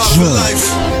that with June.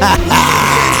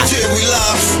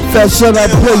 Fat shout out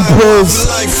Playboys,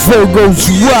 Virgo's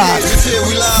Rock,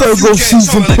 Virgo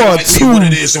season part 2.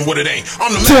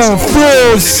 John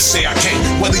Frost. Say I can't.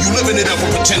 Whether you living it up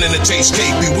or pretending to taste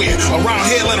cake, beware. Around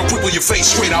here, let them cripple your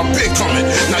face straight. I've been coming.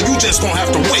 Now you just gonna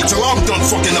have to wait till I'm done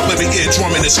fucking up every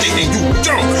eardrum in the state, and you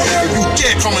don't. If you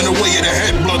dare come in the way of the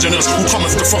head bludgeoners who coming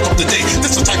to fuck up the day,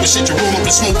 this the type of shit you roll up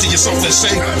and smoke to yourself and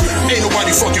say, ain't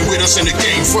nobody fucking with us in the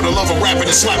game. For the love of rapping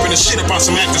and slapping the shit about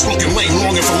some actors looking lame,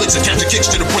 longing for licks and catching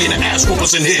kicks to the brain and ass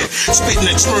whoopers in here. Spitting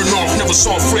and smirting off, never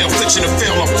saw frail fiction and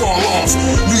fail, I fall off.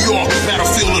 New York,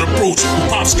 battlefield of the brutes,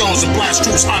 who pop skulls and blast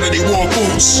troops out of their war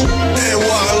boots.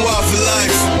 NY for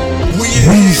life. We in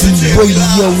Weezy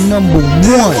Radio number 1.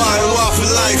 NY for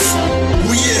life.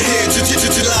 We in here,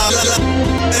 live.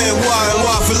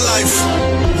 NY for life.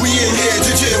 We in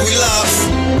here, we live.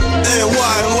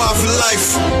 NY for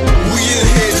life. We in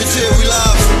here, we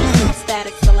live.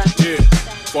 Static Select. Yeah,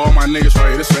 for all my niggas right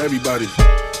here, this for everybody.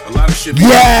 A lot of shit.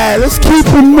 Yeah, let's keep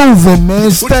it moving,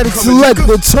 man. Static Select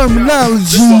the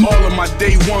terminology. All of my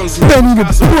day ones. Benny the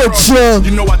Butcher.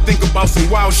 You know I think about some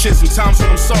wild shit sometimes when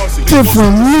I'm saucy.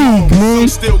 Different league, man.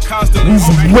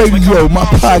 Weezy Radio, my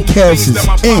podcast is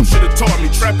in.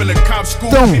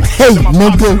 Don't hate,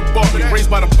 nigga. Raised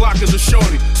by the block as a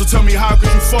shorty. So tell me, how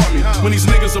could you fault me when these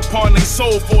niggas are parting their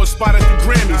soul for a spot at the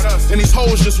Grammys, and these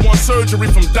hoes just want surgery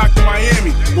from Dr.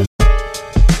 Miami?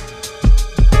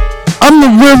 I'm the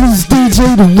realest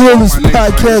DJ, the realest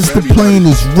podcaster playing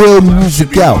this real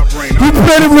music out. You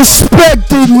better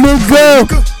respect it,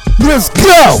 nigga. Let's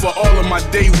go. For all of my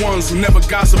day ones who never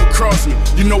gossip across me.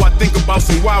 You know I think about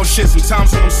some wild shit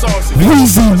sometimes when I'm saucy.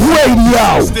 Weezy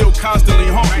Radio. Still constantly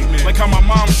haunt me. Like how my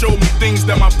mom showed me things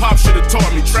that my pop should have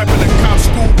taught me. Trapping at cop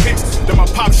school kicks that my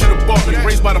pop should have bought me.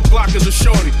 Raised by the block as a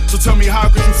shorty. So tell me, how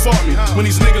could you fault me when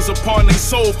these niggas are parting their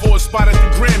soul for a spot at the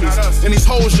Grammys, and these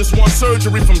hoes just want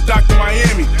surgery from Dr.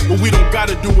 Miami? But we don't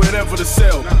gotta do whatever to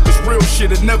sell. This real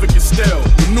shit, it never gets stale.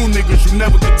 The new niggas you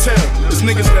never could tell. There's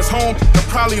niggas that's home that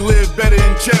probably live better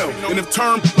in jail. And if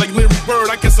term like Larry Bird,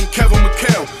 I guess I'm Kevin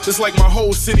McHale. It's like my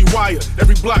whole city wired.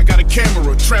 Every block got a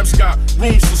camera. Traps got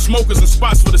rooms for smokers and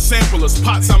spots for the samplers.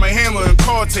 Pots on my hammer and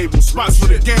card tables. Spots for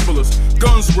the gamblers.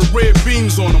 Guns with red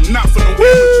beams on them. Not for no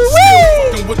amateurs.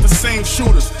 Still fucking with the same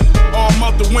shooters. Arm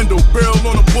out the window. Barrel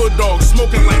on a bulldog.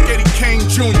 Smoking like Eddie Kane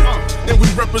Jr. And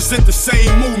we represent the same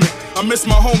movement. I miss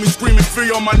my homies screaming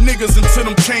free on my niggas until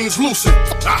them chains loosen.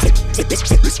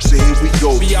 See, here we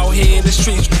go. We out here in the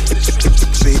streets.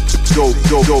 Go.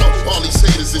 All these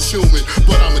haters is human,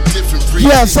 but I'm a different breed.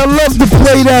 Yes, I love to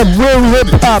play that real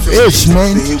hip-hop-ish,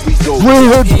 man.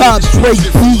 Real hip-hop, straight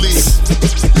beats.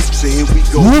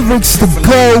 Lyrics to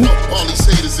go. All these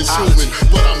haters is human,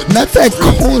 but I'm a Not that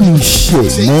corny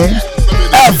shit, man.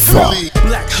 Ever.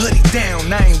 Black hoodie down,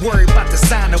 I ain't worried about the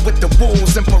signer with the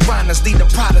wolves and piranhas. Lead the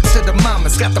product to the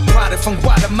mamas. Got the product from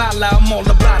Guatemala, I'm all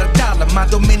about a dollar. My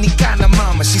Dominicana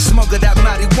mama, she smuggled out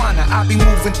marijuana. I be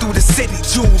moving through the city,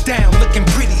 jeweled down, looking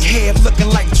pretty, hair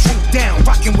looking like Drew down.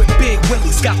 Rocking with big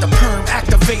willies, got the perm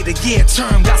activated. Yeah,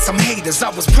 term, got some haters. I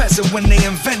was present when they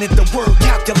invented the word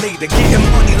calculator. Getting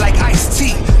money like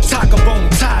Ice-T, Taco Bone,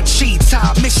 Tai Chi,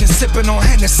 Thai Mission, sipping on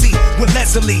Hennessy with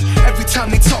Leslie. Every time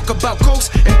they talk about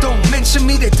ghosts and don't mention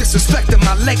me, they disrespecting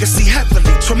my legacy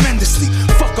heavily, tremendously.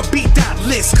 Fuck a beat that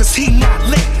list, cause he not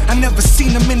lit. I never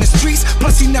seen him in the streets,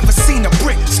 plus he never seen a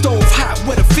brick. Stove hot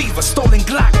with a fever, stolen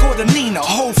Glock or the Nina.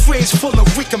 Whole fridge full of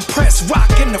recompressed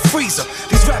rock in the freezer.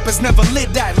 These rappers never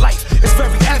lived that life, it's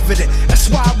very evident. That's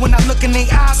why when I look in their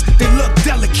eyes, they look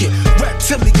delicate.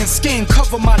 Reptilian skin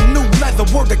cover my new leather,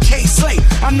 word of K-Slay.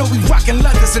 I know we rockin'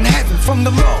 leathers in heaven from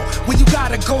the law, where you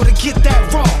gotta go to get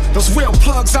that raw. Those real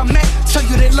plugs I met, tell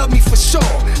you they love me for sure.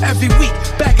 Every week,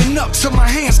 bagging up till my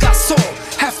hands got sore.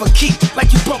 Half a key,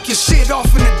 like you broke your shit off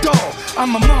in the door.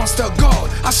 I'm a monster of God,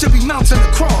 I should be mounting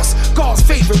the cross. God's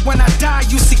favorite, when I die,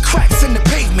 you see cracks in the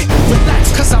pavement.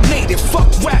 Relax, cause I made it, fuck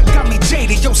rap, got me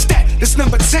jaded. Yo, stat, this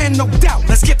number 10, no doubt,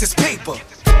 let's get this paper.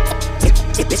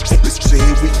 See,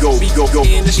 here we go. See,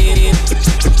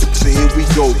 here we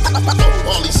go.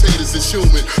 All these haters is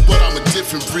human, but I'm a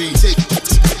different breed.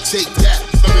 Take that,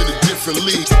 I'm in a different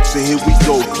league. See, here we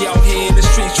go. We out here in the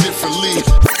streets, different league.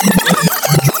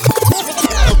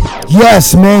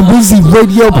 Yes, man. Weezy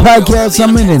Radio Podcast.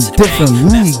 I'm in a different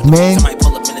league, man.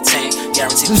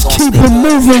 Just keep it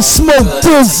moving. Smoke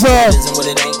this up.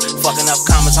 Fucking up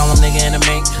comments on them nigga in the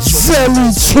main. Zelly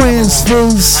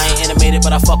transfers. I ain't animated,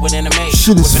 but I fuck with anime.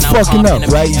 Shit is fucking up,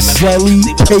 right? Zelly,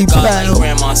 PayPal,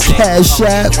 Cash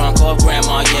App. Drunk off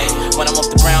grandma, yeah. When I'm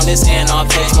off the ground, it's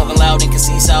anarchy. Smoking loud in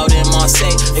casinos out in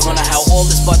Marseille. They wonder how all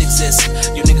this butt exists.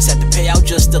 You niggas have to pay out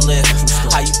just to live.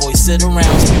 How you boys sit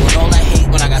around spewing all that hate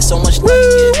when I got so much love to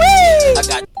give. I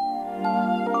got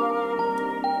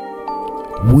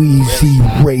Weezy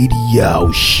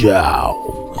Radio Show.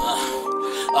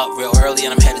 Up real early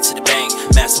and I'm headed to the bank.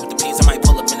 Master with the peas, I might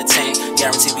pull up in the tank.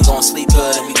 Guarantee we gon' sleep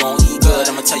good and we gon' eat good.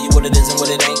 I'ma tell you what it is and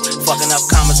what it ain't. Fucking up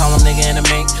comments on them nigga in the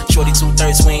main. Shorty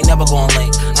 2/3, we ain't never gon'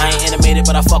 link. I ain't animated,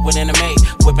 but I fuck with anime.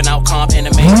 Whipping out comp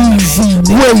anime.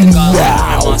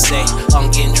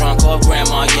 I'm getting drunk off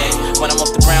grandma, yeah. When I'm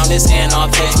off the ground, it's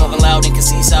anarchy. Smoking loud in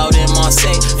casinos out in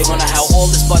Marseille. They wonder how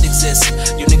all this butt exists.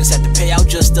 You niggas have to pay out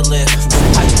just to live.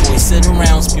 How you boys sit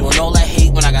around spewing all that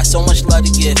hate when I got so much love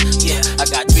to give. Yeah, I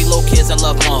got 3 little kids I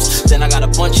love most. Then I got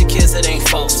a bunch of kids that ain't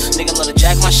folks. Nigga love to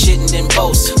jack my shit and then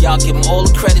boast. Y'all give them all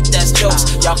the credit, that's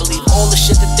jokes. Y'all believe all the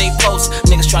shit that they post.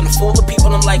 Niggas trying to fool the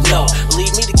people, I'm like, no.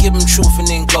 Believe me to give them truth and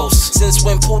then ghosts. Since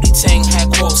when Pootie Tang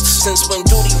had quotes. Since when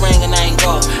duty rang and I ain't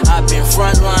go. I've been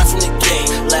front line from the gate.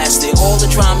 Lasted all the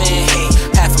drama and hate.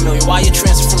 $500,000 wire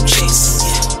transfer from Chase.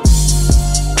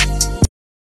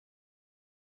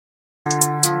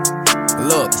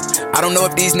 Look, I don't know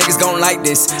if these niggas gon' like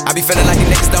this. I be feeling like these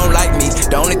niggas don't like me.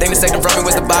 The only thing that saved them from me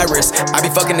was the virus. I be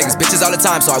fucking niggas bitches all the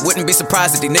time, so I wouldn't be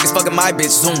surprised if these niggas fucking my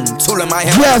bitch. Zoom, tool in my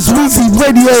head. Yes, Weezy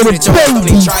Radio, the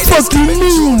baby. Fucking me.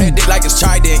 That dick like it's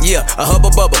Trident, yeah, a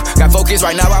hubba bubba. Got 4 kids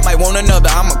right now, I might want another.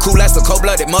 I'm a cool ass, a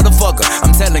cold-blooded motherfucker.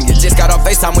 I'm telling you, just got off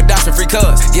FaceTime with Dodge and free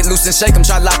cuz. Get loose and shake 'em,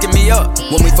 try locking me up.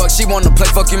 When we fuck, she wanna play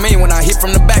fuck you mean. When I hit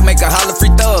from the back, make a holler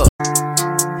free thug.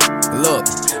 Look,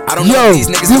 I don't know if these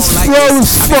niggas this don't like flow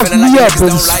this. is I be fucking feeling like me up niggas and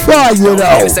don't like fire me. The only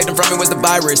though. thing that saved them from me was the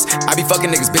virus. I be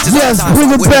fucking niggas bitches all Yes, the time. bring so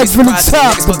I it wouldn't back be from the surprised if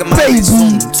top, niggas fucking my baby. bitch.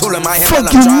 Zoom, tool in my hand while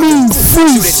I'm Fucking driving. mean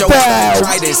Shoot at your ass, freestyle.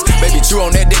 try this. Baby, true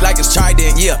on that dick like it's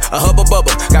Trident, yeah, a hubba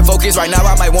bubba. Got 4 kids right now,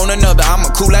 I might want another. I'm a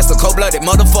cool ass, a cold-blooded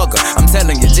motherfucker. I'm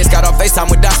telling you, just got off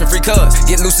FaceTime with Dodge and free cuz.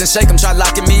 Get loose and shake 'em, try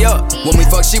locking me up. When we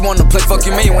fuck, she wanna play fuck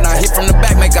you mean. When I hit from the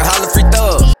back, make a holler free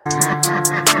thug.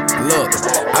 Look,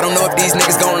 I don't know if these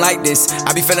niggas gon' like this.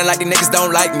 I be feeling like these niggas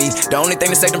don't like me. The only thing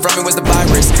that saved them from me was the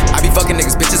virus. I be fucking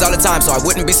niggas bitches all the time, so I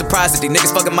wouldn't be surprised if these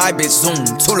niggas fucking my bitch. Zoom,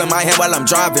 tool in my head while I'm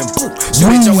driving. Boom,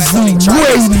 shoot at your ass, I ain't trying.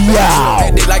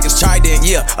 That dick like it's Trident,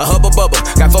 yeah, a hubba bubba.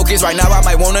 Got 4 kids right now, I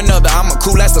might want another. I'm a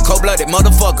cool ass, a cold-blooded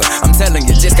motherfucker. I'm telling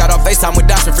you, just got off FaceTime with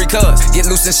Dodge and free cuz. Get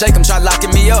loose and shake 'em, try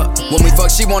locking me up. When we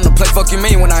fuck, she wanna play fuck you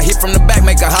mean. When I hit from the back,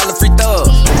 make a holler free thug.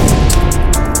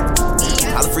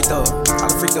 Holla free thug,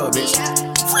 bitch.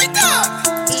 Free thug,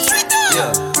 free thug.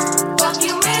 Yeah. Fuck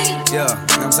you mean? Yeah, you know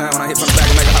what I'm saying? When I hit from the back,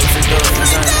 I make a holler free thug. You know what I'm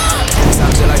saying?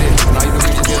 Sound shit like this. When all you do is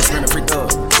just get a screaming free thug.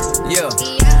 Yeah.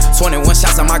 21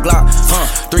 shots on my Glock,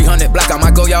 300 black on my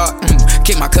go yard.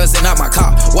 Kick my cousin out my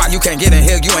car. Why you can't get in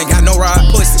here? You ain't got no ride.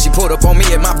 Pussy, she pulled up on me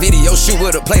in my video shoot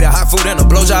with a plate of hot food and a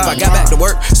blowjob. I got back to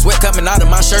work, sweat coming out of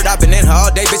my shirt. I been in her all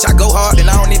day, bitch. I go hard, and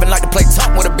I don't even like to play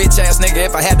talk with a bitch ass nigga.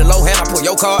 If I had the low hand, I pull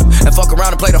your card and fuck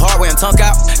around and play the hard way and tunk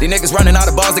out. These niggas running out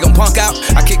of bars, they gon' punk out.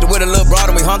 I kicked it with a little broad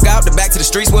and we hunk out. The back to the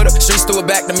streets with her. Streets threw it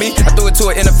back to me. I threw it to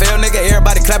an NFL nigga.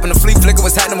 Everybody clapping the flea flicker.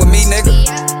 What's happening with me, nigga?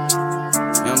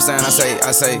 You know what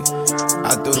I'm saying?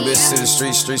 I threw the bitch to the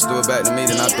streets threw it back to me,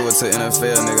 then I threw it to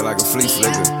NFL nigga like a flea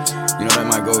flicker. You know that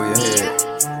might go over your head.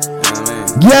 You know what I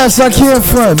mean? Yes, I can't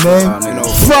front, man.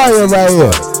 Fire right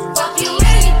here.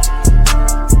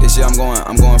 This year I'm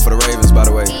going for the Ravens, by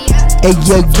the way. Hey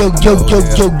yo,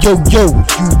 you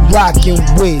rockin'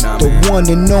 with the one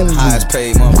and only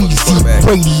Weezy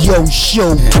Radio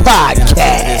Show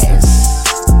podcast.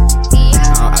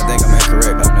 I think I'm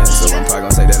incorrect on that, so I'm probably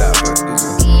gonna take that out, but you know,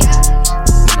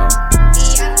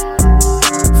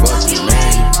 fuck you,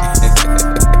 man.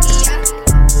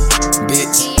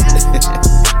 Bitch.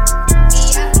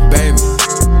 Baby.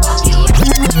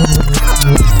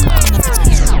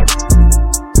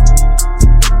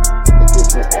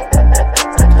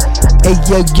 Hey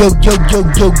yo, you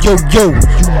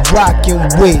rockin'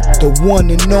 with the one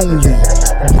and only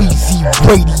Weezy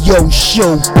Radio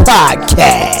Show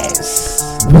podcast.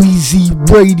 Weezy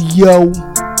Radio.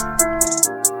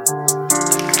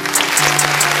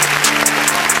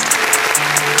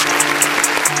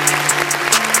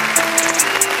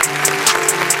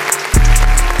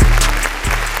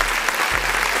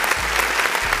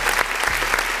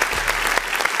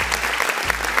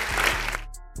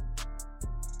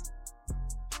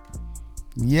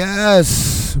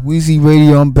 Yes, Weezy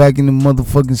Radio, I'm back in the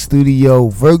motherfucking studio.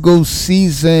 Virgo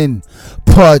season,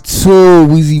 part 2,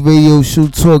 Weezy Radio show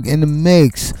talk in the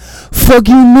mix. Fuck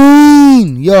you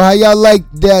mean? Yo, how y'all like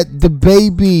that, the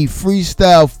baby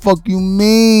freestyle, fuck you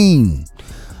mean?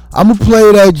 I'ma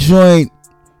play that joint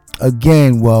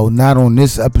again, well, not on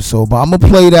this episode, but I'ma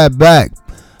play that back.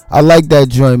 I like that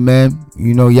joint, man.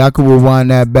 You know, y'all can rewind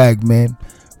that back, man,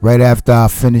 right after I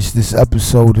finish this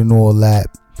episode and all that.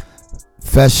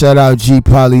 Fat shout out G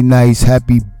Poly Nice.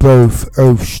 Happy birth,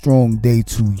 Earth Strong Day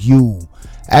to you.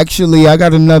 Actually, I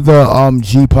got another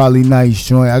G Poly Nice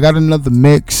joint. I got another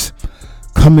mix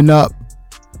coming up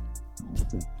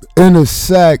in a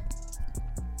sec.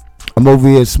 I'm over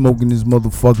here smoking this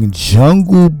motherfucking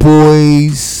Jungle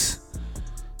Boys.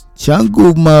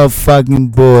 Jungle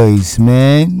motherfucking boys,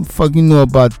 man. What the fuck you know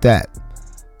about that?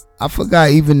 I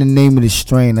forgot even the name of the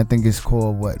strain. I think it's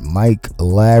called what? Mike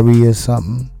Larry or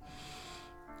something.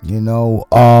 You know,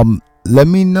 let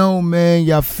me know, man,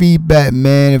 y'all feedback,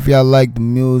 man, if y'all like the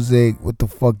music, what the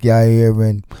fuck y'all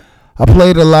hearing. I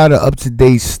played a lot of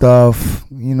up-to-date stuff.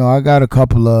 You know, I got a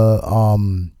couple of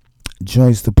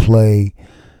joints to play,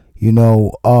 you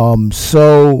know.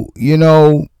 So, you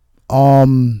know,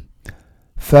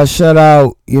 fast shout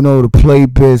out, you know, to Play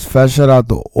Biz. Fast shout out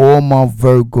to all my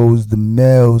Virgos, the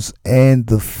males and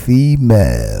the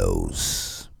females.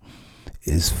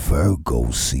 It's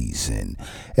Virgo season.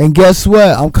 And guess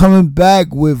what? I'm coming back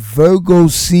with Virgo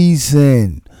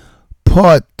season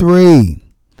part 3.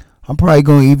 I'm probably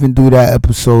going to even do that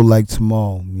episode like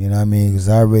tomorrow. You know what I mean? Because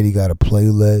I already got a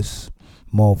playlist.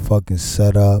 Motherfucking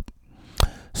set up.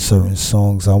 Certain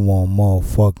songs I want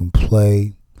motherfucking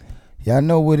play. Y'all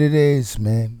know what it is,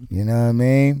 man. You know what I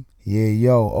mean? Yeah,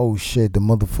 yo. Oh, shit. The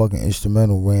motherfucking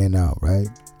instrumental ran out, right?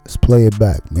 Let's play it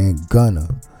back, man. Gunna.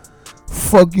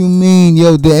 Fuck you mean?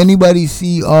 Yo, did anybody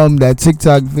see that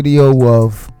TikTok video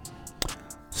of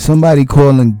somebody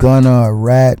calling Gunna a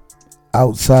rat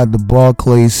outside the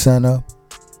Barclays Center?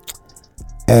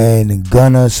 And the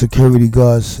Gunna security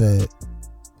guard said,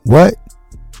 "What?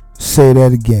 Say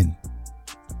that again.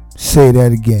 Say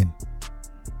that again."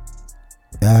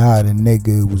 And how the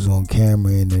nigga was on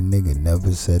camera and the nigga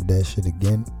never said that shit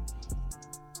again.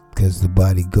 Because the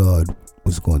bodyguard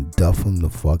was gonna duff him the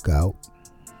fuck out.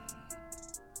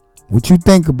 What you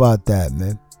think about that,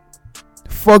 man?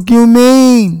 Fuck you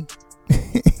mean?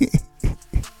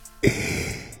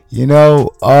 You know,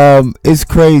 it's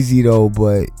crazy though,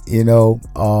 but you know,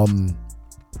 I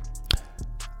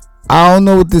don't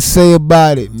know what to say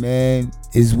about it, man.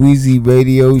 It's Weezy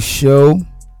Radio Show.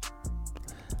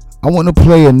 I want to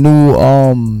play a new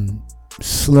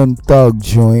Slim Thug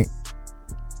joint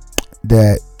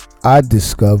that I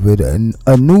discovered,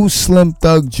 a new Slim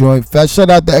Thug joint. Fast shout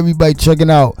out to everybody checking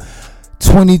out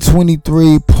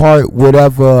 2023 part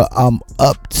whatever I'm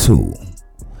up to.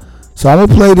 So I'm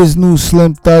gonna play this new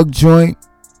Slim Thug joint,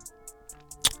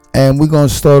 and we're gonna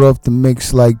start off the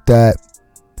mix like that,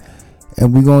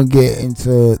 and we're gonna get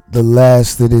into the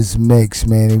last of this mix,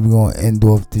 man, and we're gonna end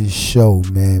off this show,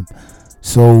 man.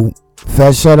 So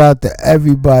fast shout out to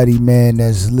everybody, man,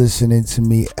 that's listening to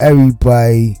me,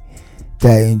 everybody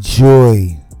that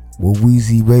enjoy what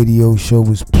Weezy Radio Show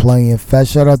was playing.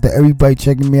 Fast shout out to everybody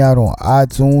checking me out on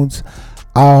iTunes,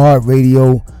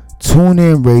 iHeartRadio,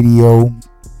 TuneIn Radio.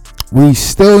 We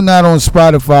still not on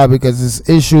Spotify because there's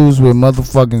issues with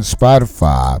motherfucking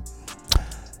Spotify.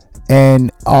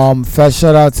 And fast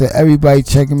shout out to everybody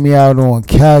checking me out on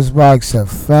Castbox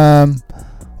FM,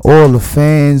 all the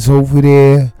fans over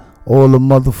there, all the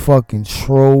motherfucking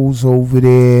trolls over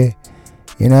there.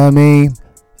 You know what I mean?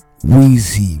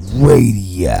 Weezy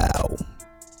Radio.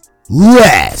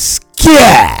 Let's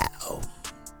go.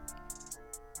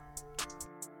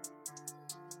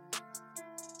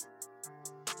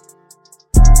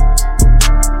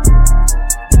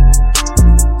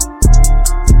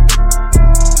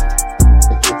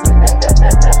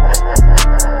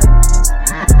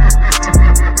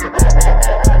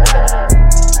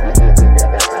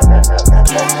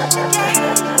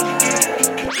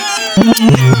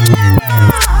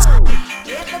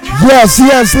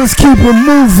 Yes, let's keep it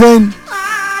moving.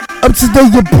 Up to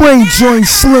date, your brain joint,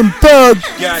 Slim Thug.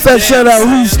 Fast shout out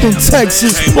Houston,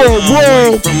 Texas, Paul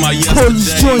World. Called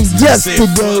this joint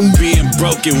yesterday. Being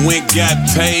broken, went got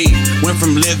paid. Went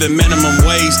from living minimum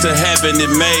wage to having it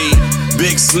made.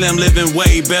 Big Slim living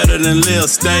way better than Lil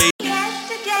Stay.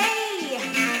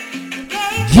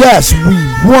 Yes,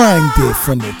 rewind it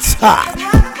from the top.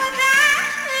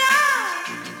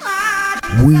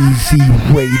 Weezy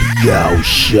Radio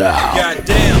Show.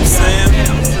 Goddamn, Sam.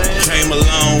 Came a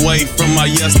long long way from my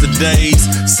yesterdays.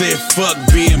 Said fuck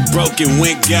being broken,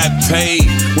 went got paid.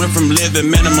 Went from living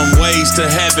minimum wage to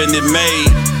having it made.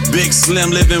 Big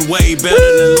Slim living way better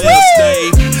than Lil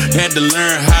Stave. Had to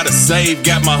learn how to save,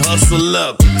 got my hustle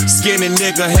up. Skinny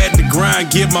nigga had to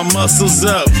grind, get my muscles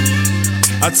up.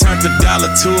 I turned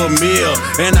 $1 to a meal,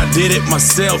 and I did it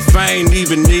myself, I ain't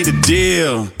even need a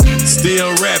deal.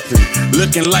 Still rapping,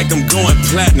 looking like I'm going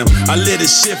platinum. I lit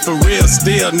this shit for real,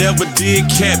 still never did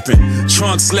capping.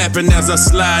 Trunk slapping as I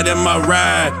slide in my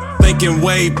ride. Thinking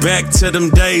way back to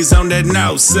them days on that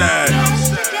north side.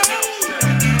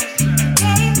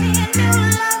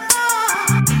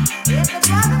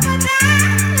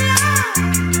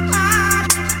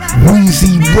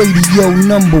 Wezzyradioshow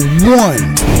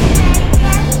 #1.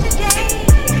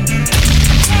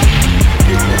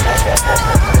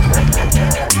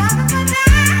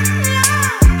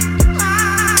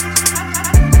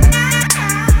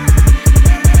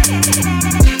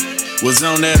 Was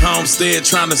on that homestead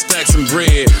trying to stack some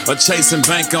bread, or chasing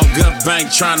bank on gut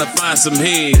bank trying to find some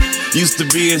head. Used to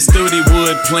be in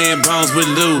Studewood playing bones with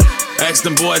Lou. Asked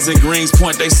them boys in Greens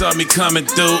Point, they saw me coming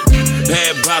through.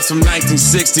 Had bops from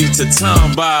 1960 to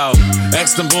Tomball.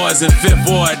 Asked them boys in Fifth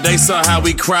Ward, they saw how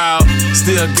we crowd.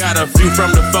 Still got a few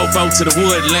from the Fofo to the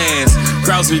Woodlands.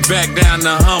 Cross me back down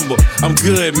to Humble, I'm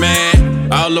good, man.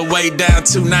 All the way down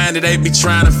 290, they be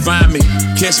trying to find me.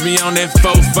 Catch me on that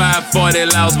 4540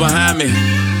 laws behind me.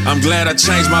 I'm glad I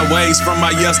changed my ways from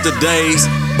my yesterdays,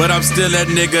 but I'm still that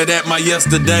nigga that my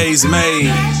yesterdays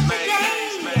made.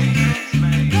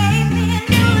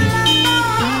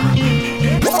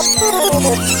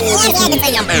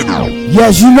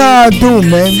 Yes, you know how I do,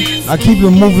 man. I keep it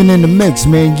moving in the mix,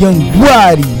 man. Young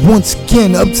Body, once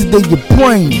again, up to date your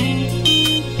brain.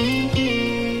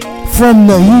 From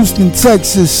the Houston,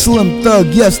 Texas, Slim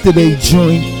Thug yesterday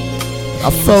joint. I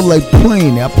felt like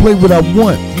playing it. I play what I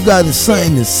want. You got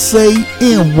something to say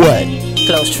and what?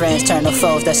 Close friends turn to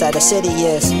foes, that's how the city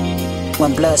is.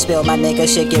 When blood spill, my nigga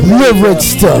shit get real. Lyrics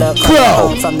stuff, go!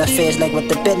 Home from the feds like what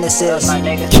the business is.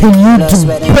 Can you blood, do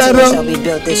sweat, and better? tears, how we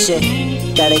built this shit.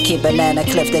 Gotta keep banana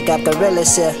clips, they got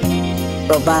gorillas here.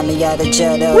 Robbed me out of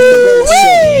jail, that was the realest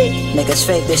shit. Niggas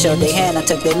fake, they showed their hand, I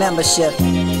took their membership.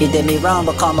 You did me wrong,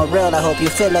 but call me real, I hope you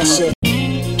feel that shit.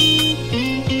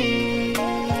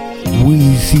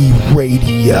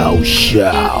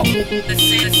 Wezzyradioshow.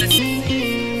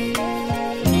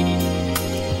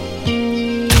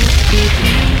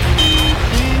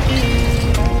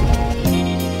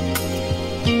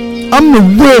 I'm the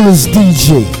realest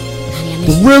DJ,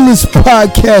 the realest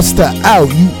podcaster out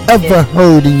you ever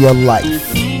heard in your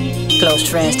life. Close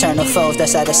friends turn to foes,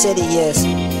 that's how the city is.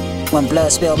 When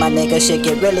blood spill, my nigga shit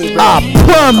get really real. I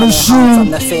promise you.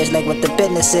 From the feds like what the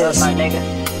business is.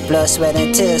 Blood, sweat,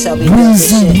 and tears, how we built this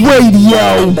shit.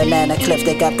 Radio. Banana clips,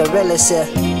 they got gorillas here.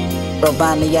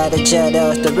 Robbed me out of jail, that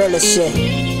was the realest shit.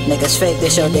 Niggas fake, they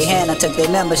showed their hand, I took their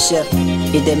membership.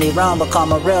 You did me wrong, but call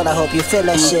me real, I hope you feel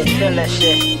that shit.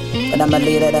 But I'ma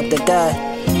leave it up to God.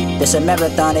 This a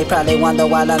marathon, they probably wonder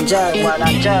while I'm jogging.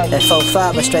 That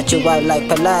 4-5 will stretch you out like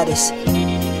Pilates.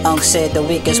 Unc said the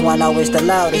weakest one always the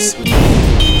loudest.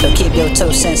 So keep your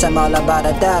 2 cents, I'm all about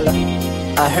 $1.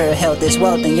 I heard health is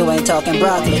wealth and you ain't talking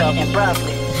broccoli.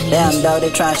 Damn dog, they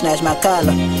try and snatch my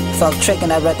collar. Fuck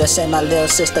tricking, I'd rather send my little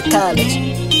sister college.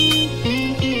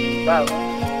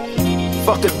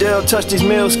 Fuck a deal, touch these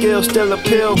meal skills, still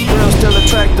appeal. Real still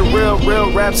attract the real, real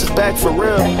raps is back for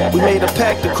real. We made a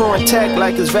pact, the crew intact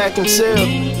like it's vacuum sealed.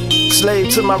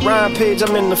 Slave to my rhyme page,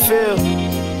 I'm in the field.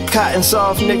 Cotton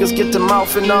soft, niggas get the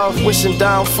mouthing off. Wishing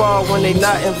downfall when they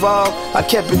not involved. I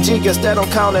kept it G, guess that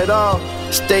don't count at all.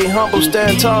 Stay humble,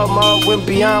 stand tall, ma, went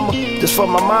beyond me. This for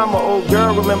my mama, old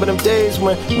girl, remember them days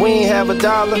when we ain't have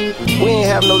 $1. We ain't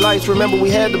have no lights, remember we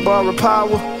had to borrow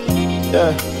power.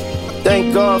 Yeah.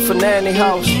 Thank God for Nanny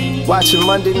House. Watching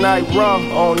Monday Night Raw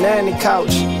on Nanny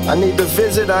Couch. I need to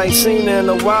visit, I ain't seen her in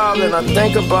a while. And I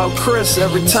think about Chris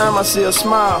every time I see her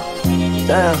smile.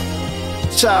 Damn,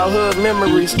 childhood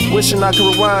memories. Wishing I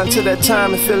could rewind to that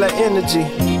time and feel that energy.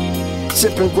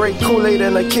 Sipping great Kool-Aid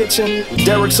in the kitchen.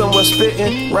 Derek somewhere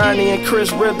spitting, Ronnie and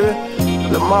Chris ribbing.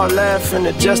 Lamar laughing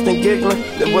and Justin giggling.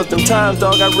 There was them times,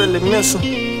 dog, I really miss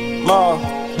him. Ma.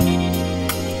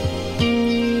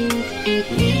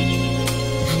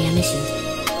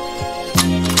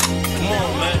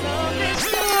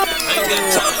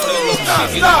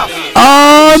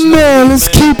 Oh man, let's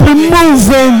keep it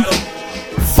moving.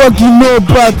 Fuck you know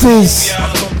about this.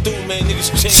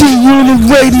 G-Unit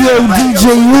Radio, DJ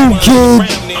Lou Kid,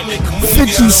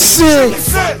 50 Cent,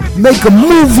 make a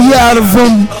movie out of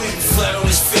him. Flat on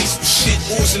his face with shit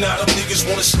oozing out of niggas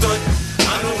wanna stunt.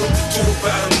 I know what to do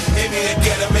about it. Hit me and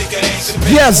get him.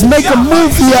 Yes, make a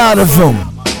movie out of him.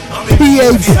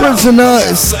 PA prisoner,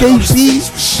 escapee.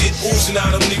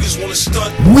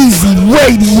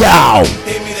 Wezzyradioshow.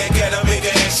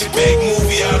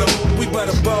 We by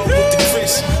the bar with the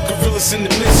Chris. Gorillas in the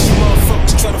midst. You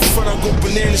motherfuckers try to front, I go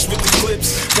bananas with the clips.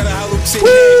 Got a hollow tip,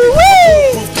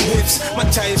 proof the whips. My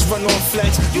tires run on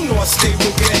flats. You know I stay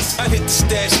with gas. I hit the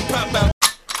stash, pop out.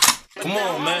 Come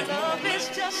on, man. I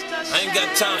ain't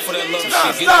got time for that love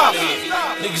shit. Get out of here.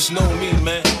 Niggas know me,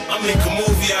 man. I make a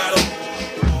movie out of.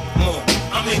 Come on.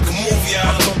 I make a movie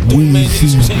out of.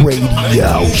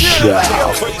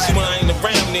 Wezzyradioshow. Crazy when I ain't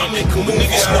around there. I make a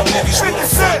movie out of.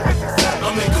 I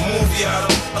make a movie out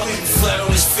of. I leave him flat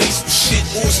on his face with shit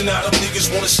oozing out of. Niggas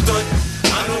wanna stunt. I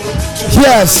know what to do.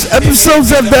 Yes,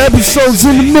 episodes after episodes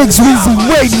in the mix.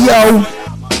 Wezzyradioshow.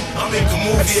 I make a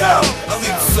movie out. I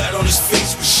leave him flat on his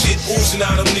face with shit oozing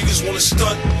out of. Niggas wanna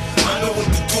stunt. I know what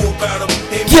to do about him.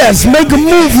 Yes, make a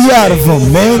movie out of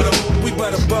him, man. We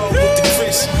by the bar with the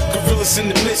Chris. Gorillas in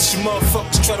the midst. You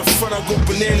motherfuckers try to front, I go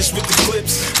bananas with the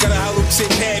clips. Got a hollow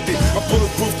tip habit. I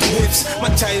bulletproof the whips. My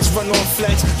tires run on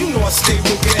flats. You know I stay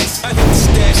with gas. I hit the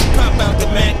stash, pop out the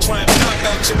Mac, try and pop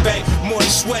out your back. More than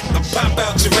sweat, I pop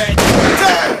out your rat.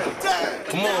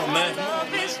 Come on, man. I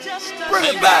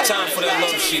ain't got time for that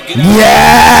love shit. Get out.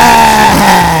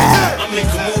 Yeah. I make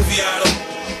a movie out of.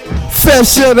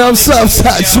 Fast shout out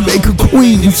Southside Jamaica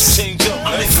Queens.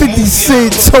 50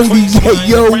 Cent, Tony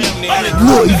Yayo,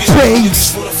 Lloyd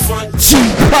Banks, G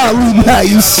Polly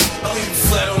Nice.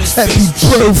 Happy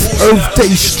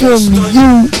birthday strong to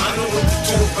you.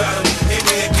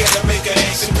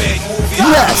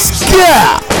 Yes,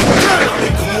 yeah.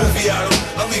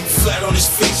 I leave flat on his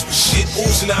face with shit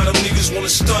oozing out of. Niggas wanna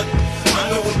stunt. I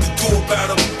know what to do about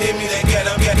him. Hand me that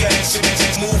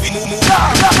movie.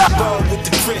 Ball with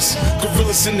the Chris.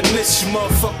 Gorillas in the midst. You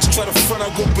motherfuckers try to front, I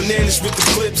go bananas with the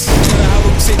clips. Got a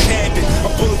hollow tip habit. I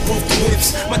bulletproof the whips.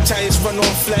 My tires run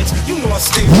on flats. You know I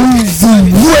stay with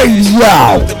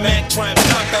Wezzyradioshow. the Mac, try and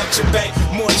pop out your back.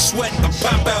 More than sweat, I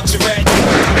pop out your rat.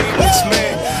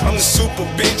 Man, I'm the super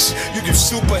bitch. You give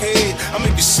super head, I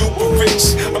make you super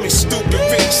rich. I make stupid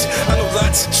rich. I know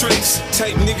lots of tricks.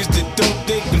 Type niggas that don't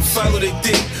think and follow their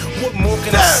dick. What more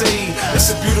can I say? It's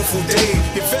a beautiful day.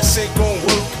 Your vest ain't gon'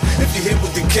 work if you hit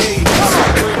with the K.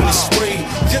 Spray on the spray,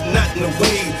 you're not in the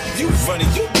way. You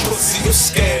running, you pussy, you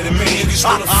scared of me. Niggas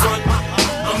wanna front. I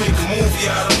make a movie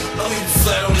out of. I leave him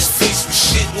flat on his face with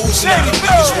shit oozing out of.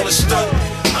 Niggas wanna stunt.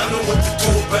 I know what to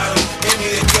do about him. Give me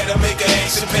that cat, I make an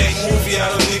action-packed movie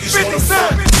out of. Niggas wanna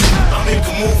front. I make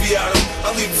a movie out of. I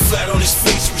leave him flat on his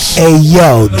face with shit. Hey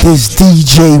yo, this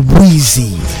DJ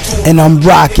Weezy, and I'm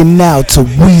rocking out to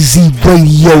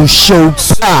Wezzyradioshow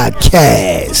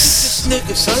podcast. This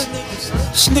nigga, son.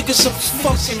 This nigga's a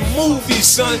fucking movie,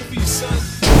 son.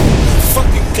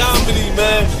 Fucking comedy,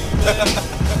 man.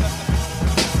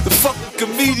 The fucking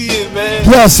comedian, man.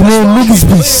 Yes, man, niggas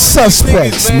be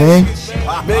suspects, man.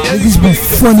 Niggas be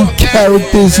funny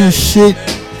characters and shit,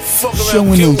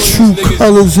 showing their true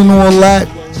colors and all that.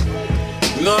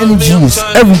 Energy is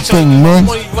everything, man.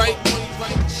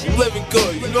 I'm living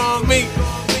good, you know what I mean?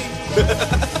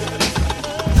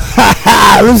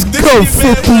 Haha, let's go,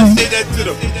 50.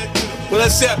 Well,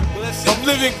 that's it. I'm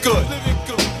living good.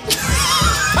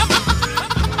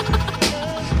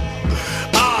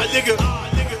 Nigga.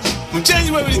 From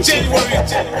January to January,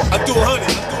 I do 100.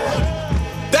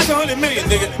 That's 100 million,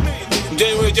 nigga. From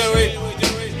January to January.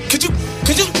 Could you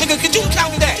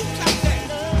count that?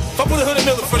 If I put 100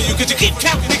 million in front of you, could you keep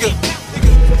counting, nigga?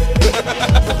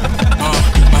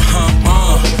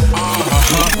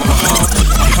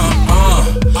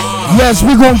 Yes,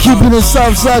 we gon' keep it in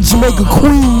Southside Jamaica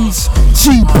Queens.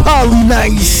 G Polly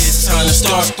Nice. Time to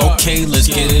start, okay, let's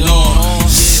get it on.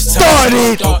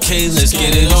 Started. Okay, let's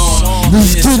get it on.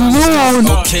 Let's get it on.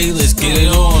 Okay, let's get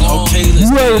it on. Okay, let's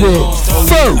get it on.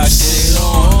 First.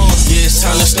 Yeah, it's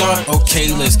time to start.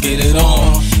 Okay, let's get it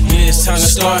on. Yeah, it's time to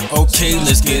start. Okay,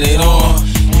 let's get it on.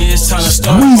 Yeah, it's time to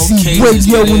start. Okay, let's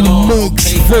get it on.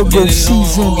 Mixx, Virgo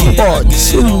season part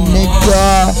 2,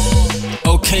 nigga.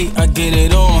 Okay, I get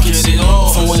it on.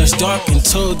 From when it's dark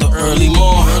until the early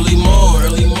morn.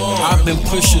 I've been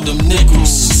pushing them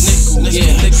nickels.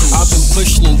 Yeah, I've been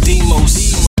pushing them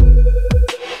demos.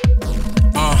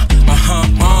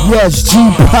 Yes, G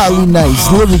Polly Nice,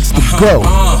 lyrics to go.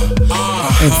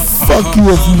 And fuck you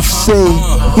if you say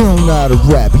he don't know how to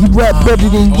rap. He rap better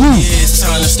than you. Yeah, it's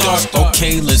time to start.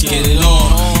 Okay, let's get it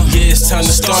on. Yeah, it's time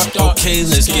to start. Okay,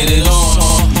 let's get it on.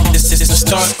 It's to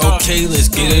start. Okay, let's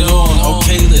get it on.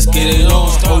 Okay, let's get it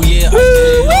on. Oh yeah, I get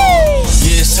it on.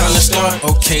 Yeah, it's time to start.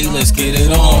 Okay, let's get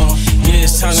it on. Yeah,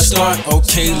 it's time to start.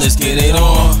 Okay, let's get it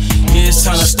on. Yeah, Yeah, it's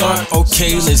time to start.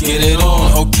 Okay, let's get it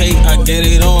on. Okay, I get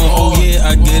it on. Oh yeah,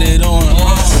 I get it on.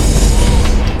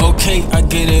 Okay, I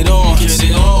get it on.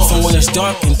 From when it's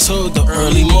dark until the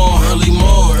early morn.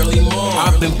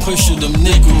 I've been pushing them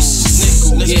nickels.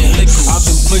 Yeah, I've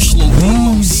been pushing them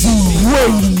nickels.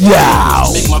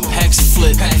 Make my packs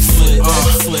flip.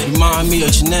 Remind me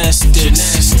of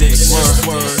gymnastics.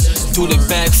 Word. Do the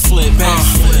backflip.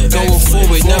 Going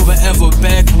forward, never ever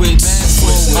backwards.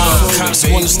 Cops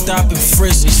wanna stop and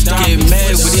frisk. Get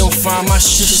mad when they don't find my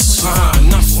shit.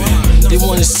 Nothing. They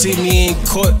wanna see me in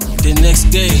court the next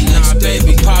day.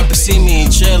 Baby Papa see me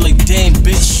in jail like damn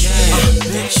bitch.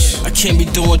 I can't be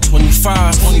doing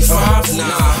 25.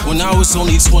 Nah. When I was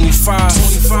only 25,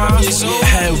 I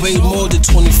had way more than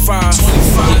 25.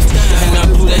 And I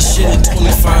blew that shit in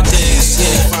 25 days.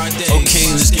 Yeah. Okay,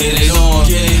 let's get it on.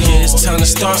 Yeah, it's time to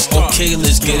start. Okay,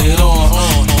 let's get it on.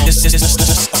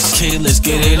 Okay, let's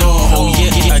get it on. Oh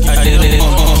yeah, I get it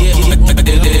on. Yeah, I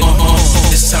get it on.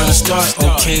 It's time to start.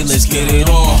 Okay, let's get it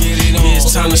on. Yeah,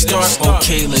 it's time to start.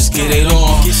 Okay, let's get it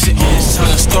on. Yeah, it's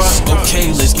time to start.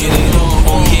 Okay, let's get it on.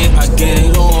 Oh yeah, I get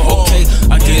it on. Okay,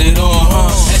 I get it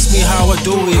on. Ask me how I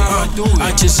do it.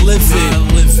 I just live it.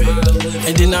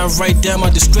 And then I write down my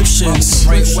descriptions.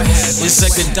 It's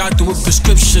like a doctor with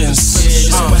prescriptions.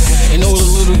 And all the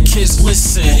little kids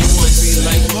listen.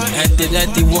 After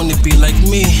that, they wanna be like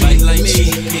me.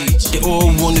 They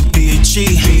all wanna be a G.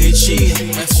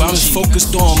 But I'm just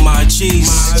focused on my G's.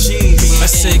 I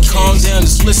said, calm down,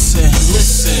 just listen.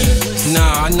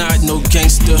 Nah, I'm not no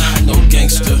gangster.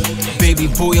 Baby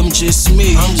boy, I'm just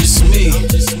me.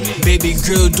 Baby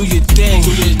girl, do your thing.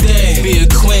 Be a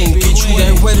queen, get you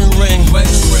that wedding ring.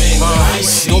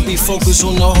 Don't be focused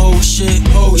on the whole shit.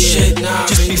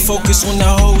 Just be focused on the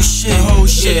whole shit.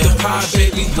 Get the pie,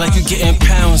 baby, like you getting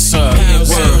pounds up.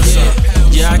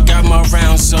 Yeah, I got my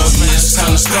rounds up. Yeah, it's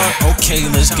time to start. Okay,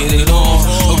 let's get it on.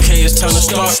 Okay, it's time to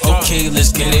start. Okay,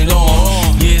 let's get it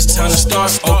on. Yeah, it's time to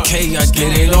start. Okay, I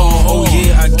get it on. Oh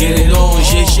yeah, I get it on.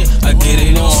 Yeah, I get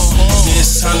it on. Yeah,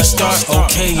 it's time to start.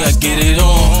 Okay, I get it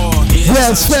on.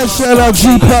 Yeah, special out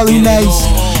G Poly Nice.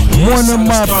 One of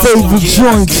my favorite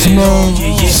joints, man.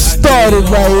 Started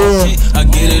right here. I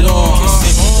get it on.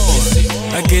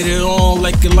 I get it on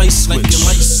like a light switch.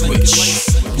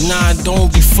 Nah,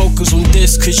 don't be focused on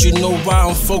this, cause you know why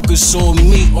I'm focused on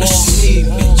me.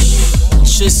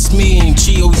 Just me and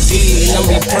G.O.D. And I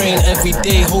be praying every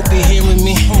day, hope you hearing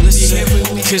me.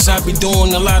 Cause I be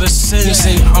doing a lot of sins,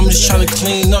 and I'm just trying to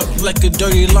clean up like a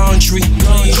dirty laundry.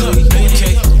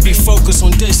 Okay, be focused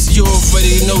on this, you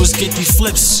already know it's get these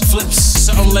flips.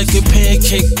 Something like a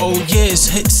pancake, oh yeah, it's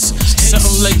hits.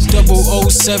 Something like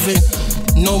 007.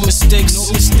 No mistakes,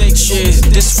 yeah.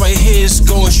 This right here is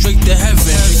going straight to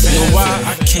heaven. You know why?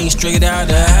 I came straight out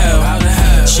of hell.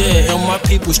 Yeah, and my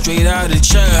people straight out of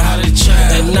jail.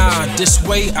 And nah, this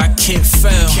way I can't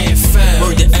fail.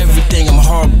 Word to everything, I'm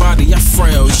hard body, I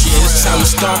frail. Yeah, it's time to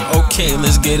start. Okay,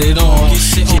 let's get it on.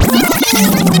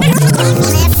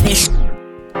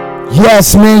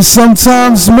 Yes, man.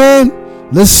 Sometimes, man,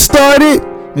 let's start it,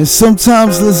 and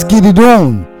sometimes let's get it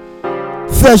on.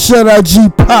 Fresh out of G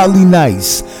Poly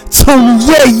Nice. Tony,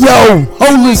 yeah, yo,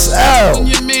 hold this out. When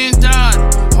your man died,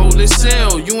 hold his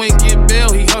cell. You ain't get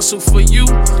bail, he hustle for you.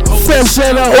 Fresh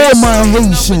out of all my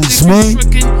Haitians, man.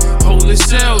 Hold his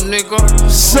cell, nigga. Hold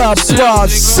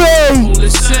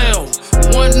his cell.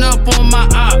 One up on my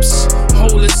ops.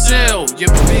 Hold his cell.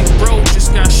 Your big bro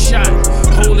just got shot.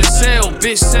 Hold his cell.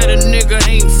 Bitch said a nigga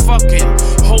ain't fucking.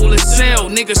 Hold his cell.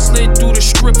 Nigga slid through the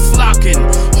strip flocking.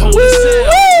 Hold his cell.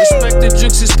 Respect the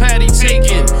jukes is patty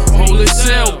taken. Hold his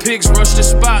cell. Pigs rush the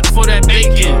spot for that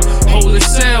bacon. Hold his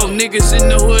cell. Niggas in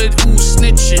the hood who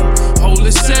snitching. Hold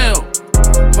his cell.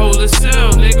 Hold his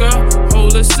cell, nigga.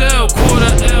 Hold his cell.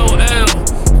 Quarter LL.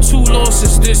 2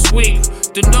 losses this week.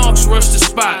 The dogs rush the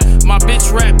spot. My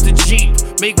bitch rap the Jeep.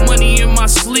 Make money in my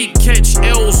sleep. Catch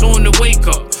L's on the wake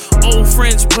up. Old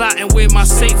friends plotting where my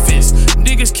safe is.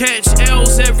 Niggas catch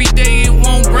L's every day, it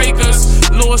won't break us.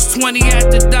 Lost 20 at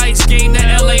the dice game, the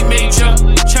LA major.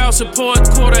 Child support,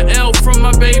 quarter L from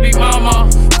my baby mama.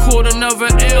 Caught another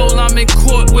L, I'm in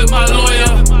court with my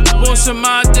lawyer. Bought some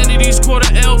identities, quarter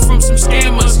L from some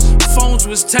scammers. Phones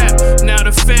was tapped, now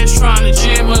the feds trying to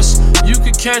jam us. You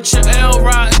could catch a L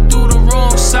riding through the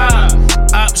wrong side.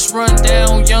 Ops run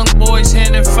down, young boys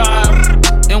handing 5.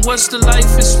 And what's the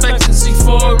life expectancy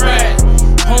for a rat?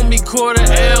 Homie quarter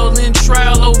L in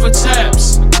trial over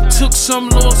taps. Took some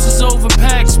losses over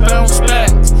packs, bounce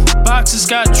back. Boxes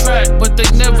got tracked, but they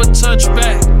never touch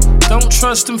back. Don't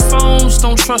trust them phones,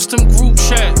 don't trust them group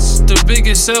chats. The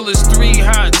biggest L is 3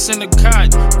 hots in a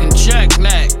cot and Jack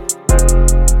Knack.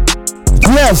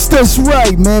 Yes, that's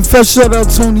right, man. First shout out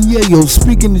Tony Yayo,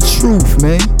 speaking the truth,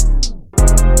 man.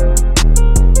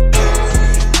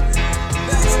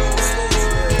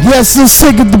 Yes, let's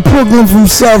take it to Brooklyn from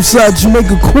Southside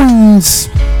Jamaica, Queens.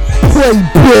 Play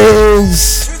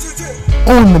Bills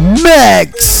on the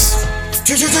Mixx.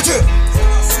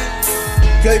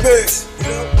 Play Bills.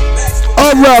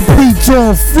 R.I.P.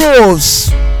 Dawn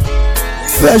Frost.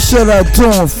 First shout out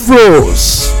Dawn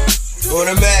Frost. On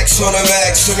the max,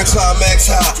 to the climax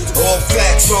high. All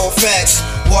facts,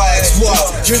 wise,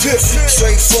 wild.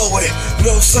 Straightforward,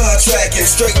 no sidetracking.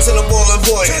 Straight to the ball and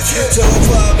boy. To the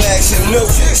climax and no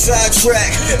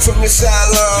sidetrack. From the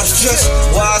sidelines, just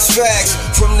wise facts.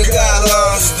 From the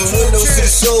guidelines, the windows to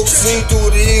the soul. Seen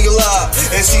through the eagle eye.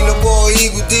 And seen the ball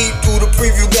eagle deep through the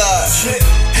preview guide.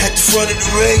 At the front of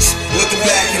the race, looking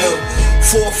back at them.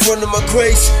 Forefront of my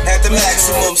grace, at the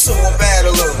maximum. So I'm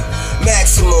battling.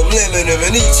 Maximum, limited,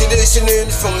 and each edition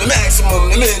is from the maximum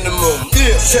to minimum.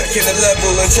 Yeah, checking the level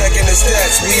and checking the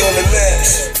stats, we on the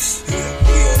max.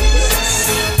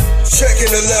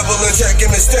 Checking the level and checking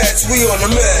the stats, we on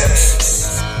the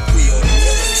max.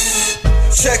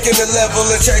 Checking the level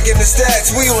and checking the stats,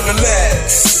 we on the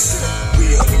max.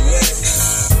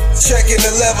 Checking the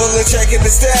level and checking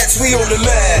the stats, we on the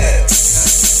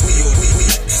max.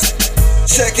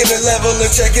 Checking the level and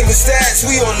checking the stats,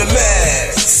 we on the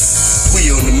max. We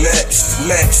on the max.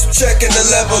 Checking the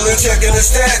level and checking the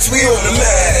stats, we on the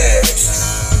max.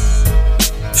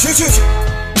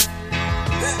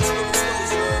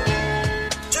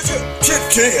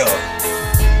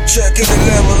 Checking the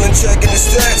level and checking the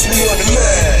stats, we on the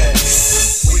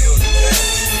max.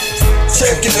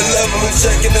 Checking the level and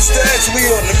checking the stats, we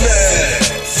on the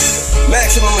max.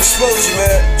 Maximum exposure,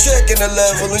 man. Checking the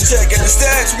level and checking the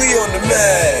stats, we on the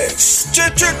max.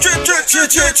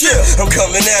 I'm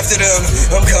coming after them.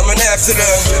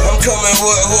 I'm coming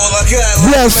with all I got.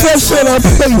 Yeah, fresh shit up,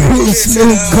 play this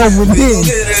man coming in.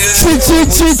 Yeah,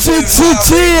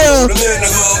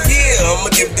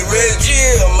 I'ma give the red,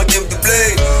 yeah, I'ma give the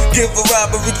blade. Give a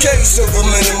robbery case over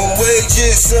minimum wage,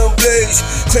 yeah, some blades.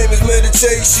 Claim it's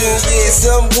meditation, yeah,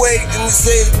 some wait, and it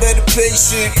says better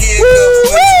patient, yeah,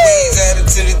 government ways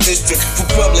added to the district. For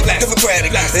public,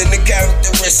 democratic, and the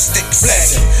characteristics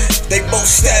black. They both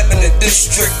stab in the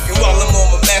district, and while I'm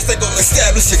on my mask, they gon'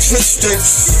 establish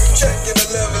existence. Checking the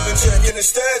level and checking the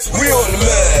stats, we on the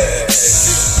max.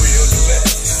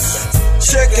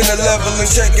 Checking the level and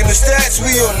checking the stats,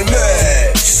 we on the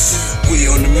max. We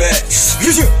on the max.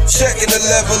 Checking the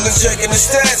level and checking the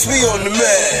stats, we on the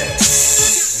max.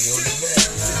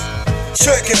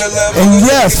 Checking the level. And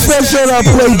yes, fresh out our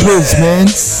Playbills,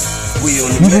 man.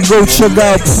 You can go check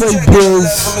out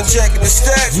Playbills.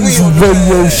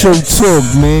 Wezzyradioshow talk,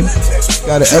 man.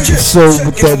 Got an episode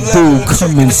with that dude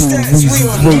coming through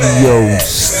Wezzyradioshow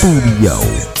studio.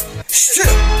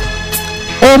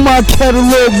 On my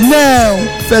catalog now.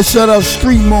 Fresh out our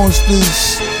Street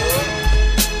Monsters.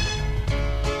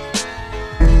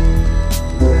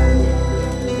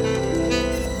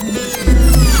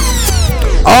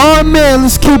 Oh man,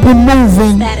 let's keep it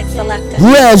moving.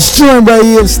 Yeah, it's joined right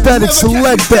here, Static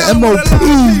Selector, MOP,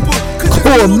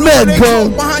 Core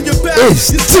Mega. It's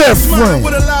different.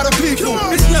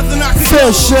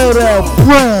 Fresh shout out,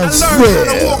 Brown Square. I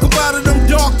walk about in them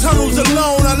dark tunnels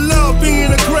alone. I love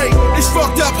being a great. It's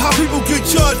fucked up how people get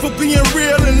judged for being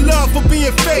real and love for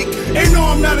being fake. Ain't no,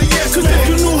 I'm not a yes man. Cause if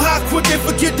you knew how quick they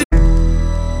forget the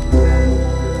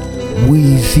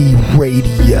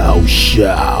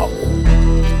Wezzyradioshow.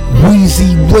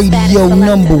 Wezzyradioshow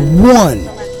 #1.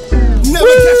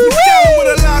 Never catch me scowling with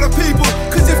a lot of people.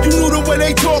 Cause if you knew the way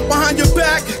they talk behind your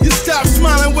back, you stop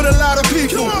smiling with a lot of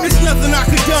people. It's nothing I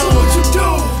could do. So what you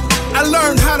do? I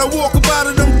learned how to walk about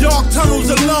in them dark tunnels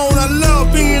alone. I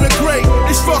love being a great.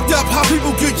 It's fucked up how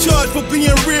people get judged for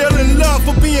being real and love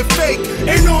for being fake.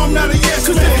 Ain't no, I'm not a yes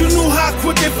man. Cause if you knew how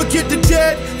quick they forget the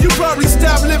dead, you probably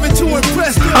stop living to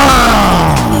impress them.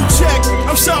 Check,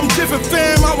 I'm something different,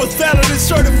 fam. I was valid and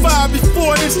certified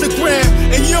before Instagram.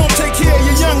 And you don't take care of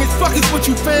your youngest. Fuck is what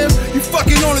you fam. You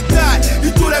fucking on a dot.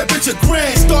 You threw that bitch a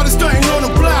grand. Started stunting on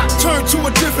the block. Turned to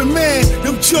a different man.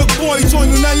 Them chug boys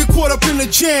on you. Now you caught up in the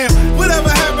jam. Whatever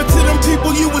happened to them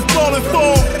people you was balling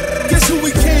for? Guess who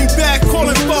we came back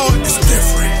calling for? It's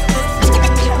different.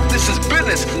 This is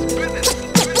business.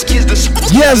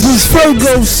 Yes, it's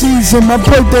Virgo season. My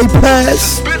birthday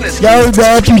passed. Y'all heard the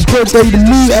happy birthday to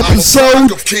me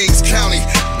episode.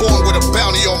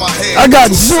 I got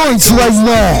joints right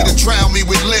now. Drown me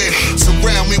with lead,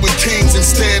 surround me with kings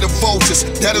instead of vultures.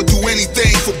 That'll do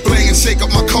anything for bling and shake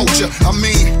up my culture. I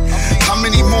mean, how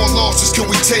many more losses can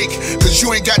we take? Cause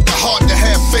you ain't got the heart to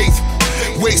have faith.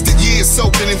 Wasted years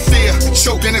soaking in fear,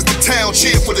 choking as the town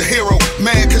cheer for the hero.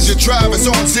 Mad cause your drive is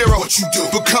on zero. What you do?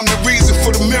 Become the reason for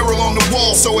the mural on the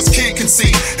wall so his kid can see.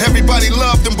 Everybody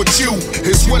loved him but you,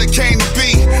 it's what it came to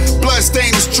be. Blood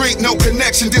stained the street, no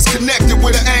connection, disconnected where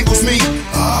the angles meet.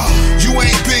 You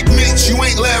ain't Big Mitch, you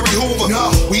ain't Larry Hoover. No.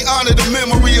 We honor the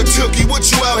memory of Tookie, what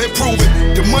you out here proving?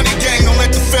 The money game, don't let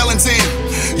the felons in.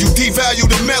 You devalue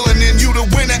the melanin, you the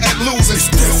winner at losing. It's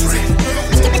different.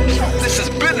 This is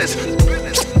business.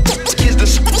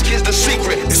 Here's the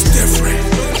secret. It's different.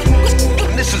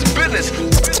 This is business.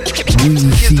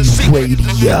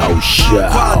 Wezzyradioshow.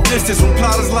 Wild distance from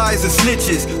plotters, lies, and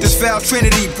snitches. This foul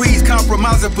trinity breeds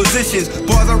compromising positions.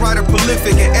 Bars I write are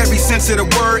prolific in every sense of the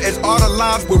word, as art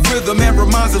aligns with rhythm and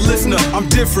reminds the listener I'm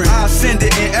different. I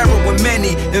ascended in error when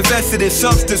many invested in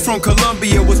substance from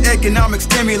Colombia was economic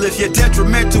stimulus, yet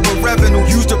detrimental with revenue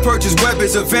used to purchase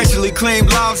weapons. Eventually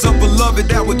claimed lives of beloved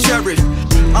that were cherished.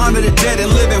 Honor the dead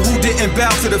and living who didn't bow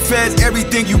to the feds.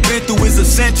 Everything you've been through is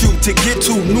essential to get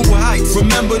to new heights.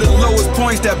 Remember the lowest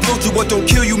points that built you. What don't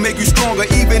kill you make you stronger,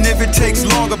 even if it takes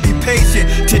longer. Be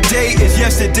patient. Today is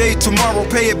yesterday, tomorrow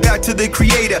pay it back to the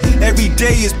creator. Every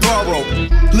day is borrowed.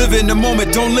 Live in the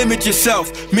moment, don't limit yourself.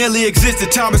 Merely exist, the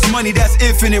time is money, that's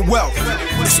infinite wealth.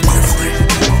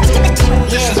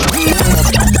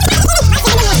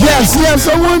 Yes,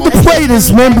 I wanted to play this,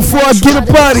 man, before I get up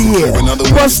out of here.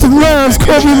 Busta Rhymes,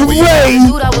 Kobe LeRae,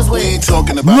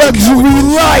 Luxury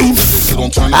Life.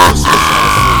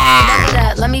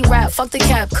 Let me rap, fuck the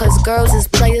cap, cause girls is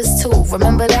players too,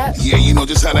 remember that? Yeah, you know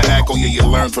just how to act, oh yeah, you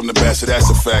learn from the best, so that's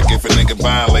a fact. If a nigga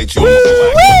violate you,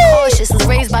 cautious, was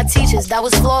raised by teachers, that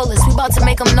was flawless. We about to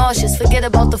make them nauseous, forget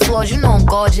about the flaws, you know I'm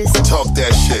gorgeous. Talk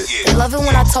that shit, They love it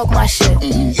when I talk my shit.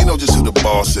 You know just who the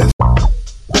boss is.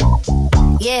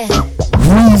 Yeah.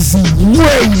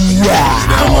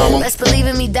 Wezzyradioshow. Best believe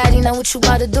in me, daddy, now what you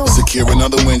gotta do? Secure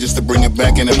another win just to bring it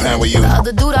back in the power you. The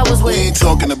other dude I was with. We ain't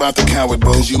talking about the coward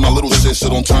boys, you my little sister,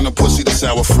 don't turn the pussy to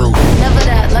sour fruit. Never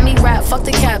that, let me rap, fuck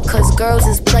the cap, cause girls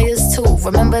is players too,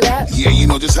 remember that? Yeah, you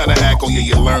know just how to act, oh yeah,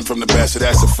 you learn from the best, so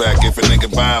that's a fact. If a nigga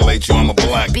violate you, I'm a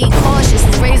black. Be cautious,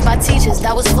 was raised by teachers,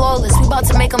 that was flawless. We about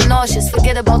to make them nauseous,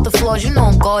 forget about the flaws, you know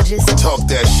I'm gorgeous. Talk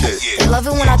that shit, They love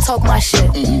it when I talk my shit.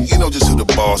 You know just who the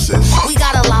boss is. We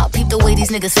got a lot, peep the way these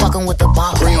niggas fucking with the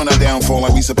ball. Pray on our downfall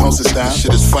like we supposed to stop.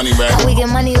 Shit is funny, right? How we get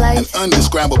money like in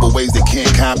undescribable ways they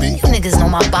can't copy. You niggas know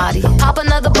my body. Pop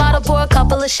another bottle, pour a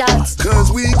couple of shots.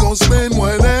 Cause we gon' spend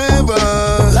whatever.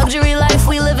 Luxury life,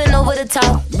 we living over the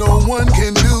top. No one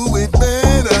can do it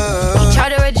better. We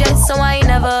charter a jet, so I ain't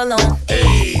never alone.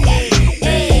 Hey.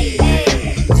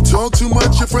 You talk too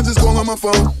much, your friends is calling my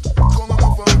phone.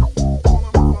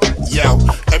 Yo,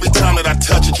 every time that I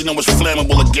touch it, you know it's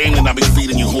flammable. A game that I be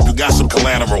feeding you. Hope you got some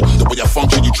collateral. The way I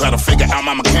function, you try to figure out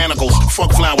my mechanicals.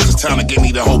 Fuck flowers, it's time to give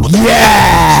me the hope.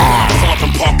 Yeah! Pull up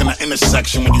and park in the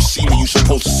intersection. When you see me, you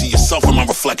supposed to see yourself in my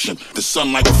reflection. The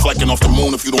sunlight reflecting off the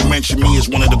moon. If you don't mention me,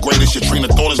 is one of the greatest. Your train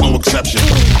of thought is no exception.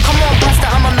 Come on, Buster,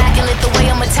 I'm immaculate. The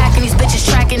way I'm attacking these bitches,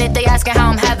 tracking it. They asking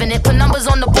how I'm having it. Put numbers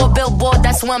on the board, billboard.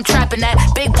 That's where I'm trapping at.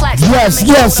 Big plaques. Yes.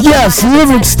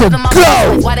 Lyrics to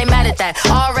go. Why they mad at that?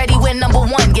 Already win number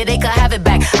one. Yeah, they could have it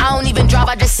back. I don't even drive,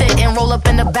 I just sit and roll up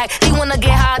in the back. He wanna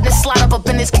get high, then slide up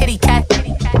in his kitty cat.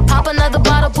 Pop another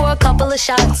bottle, pour a couple of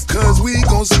shots. Cause we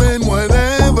gon' spend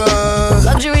whatever.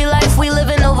 Luxury life, we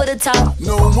living over the top.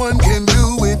 No one can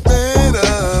do it better.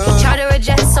 Charter a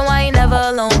jet, so I ain't never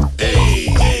alone.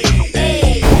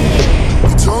 Hey.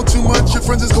 You talk too much, your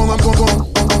friends is gone.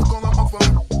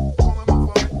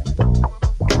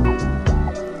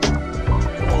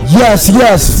 Yes,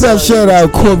 special shout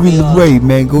out Kobe LeRae,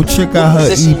 man. Go check out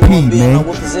her EP, man.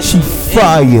 She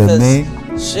fire, man.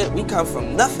 Shit, we come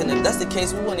from nothing. If that's the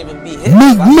case, we wouldn't even be here.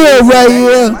 Meek Mill right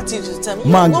here. My teachers tell me,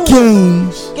 my game.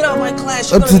 Get out my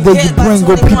class. Up to date to bring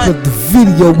go people up the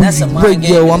video. We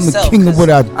radio. I'm the king of what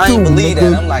I do,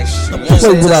 nigga. I'm like,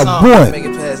 play what I want. Make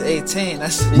it past 18.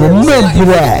 That's remember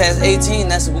that. Past 18,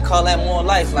 that's what we call that more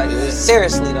life. Like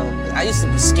seriously though, I used to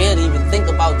be scared to even think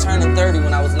about turning 30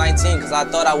 when I was 19 because I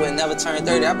thought I would never turn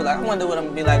 30. I'd be like, I wonder what I'm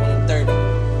gonna be like when I'm 30.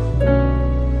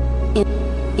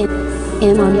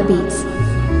 In on your beats.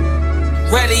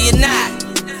 Ready or not,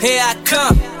 here I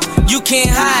come. You can't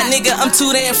hide, nigga, I'm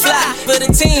too damn fly for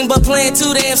the team, but playing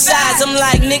two damn sides. I'm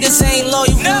like, niggas ain't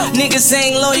loyal, niggas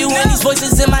ain't loyal. When these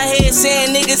voices in my head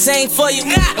saying niggas ain't for you.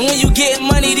 And when you get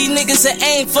money, these niggas will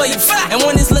aim for you. And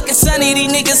when it's looking sunny,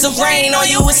 these niggas will rain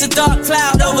on you. It's a dark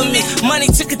cloud over me,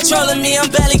 money took control of me. I'm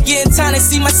barely getting time to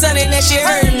see my son and that shit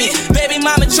hurting me. Baby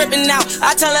mama tripping out,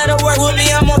 I tell her to work with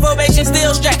me. I'm on probation,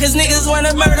 still strapped, cause niggas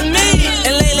wanna murder me.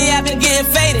 And lately I've been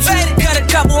getting faded. Cut a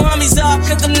couple homies off,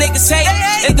 cause them niggas hate.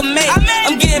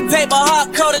 I'm getting paper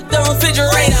hard coded the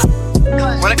refrigerator.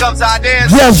 When it comes to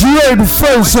ideas, yes, you heard the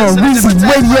first on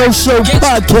Wezzyradioshow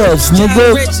podcast,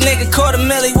 nigga. Rich nigga,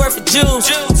 $250,000 worth of jewels.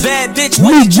 Bad bitch,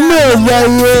 Meek Mill right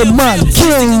here, my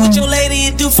king. What your lady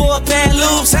you do for a pair of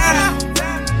loops, huh?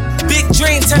 Big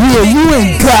dream, yeah, you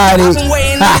ain't got it.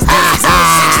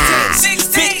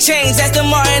 Big change, that's the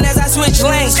Martin as I switch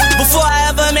lanes. Before I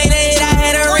ever made it, I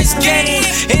had a wrist game.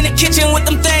 In the kitchen with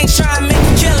them things, trying to make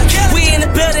a killer. We in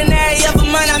the building, every other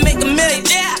month I make $1 million.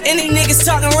 Any niggas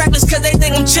talking reckless cause they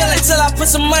think I'm chillin'. Till I put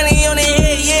some money on their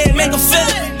head, yeah, make them feel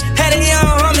it. Had they young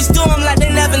homies do them like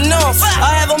they never knew them.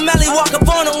 I have a Melly walk up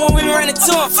on them when we run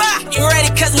into them. You ready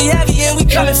cause we heavy and we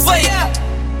coming for you.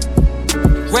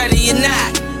 Ready or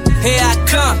not, here I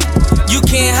come. You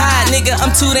can't hide, nigga,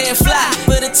 I'm too damn fly.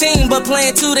 For the team, but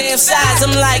playing too damn sides.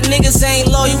 I'm like, niggas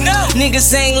ain't loyal. Niggas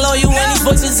ain't loyal. When these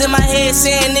voices in my head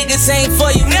saying niggas ain't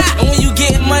for you. And when you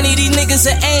getting money, these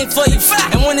niggas are aim for you.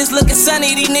 And when it's looking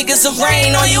sunny, these niggas will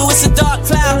rain on you. It's a dark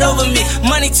cloud over me.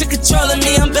 Money took control of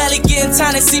me. I'm barely getting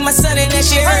time to see my son and that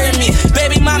shit hurting me.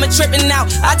 Baby mama tripping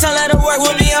out. I tell her to work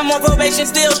with me. I'm on probation,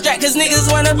 still strapped, cause niggas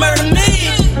wanna murder me.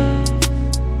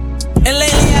 And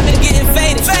lately I've been getting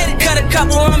faded. Cut a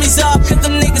couple homies off cause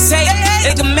them niggas hate it.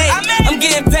 They can make it. I'm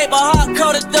getting paper hard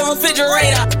coded the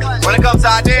refrigerator. When it comes to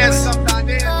ideas,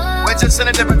 we're just in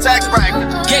a different tax bracket.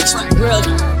 Real.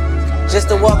 Just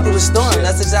to walk through the storm,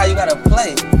 that's just how you gotta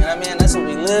play. You know what I mean? That's what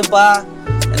we live by,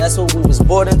 and that's what we was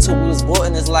born into. We was born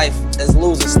in this life as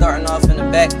losers, starting off in the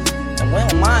back. And we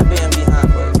don't mind being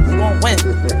behind, but we gon' win.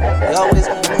 We always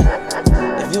gon' win.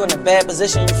 If you in a bad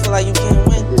position, you feel like you can't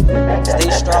win, stay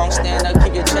strong, stand up,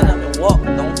 keep your chin up and walk.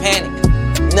 Don't panic.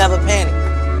 Never panic.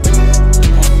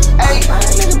 Hey,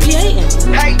 nigga be hating.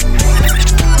 Hey.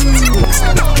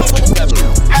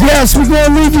 Yes, we're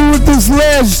gonna leave you with this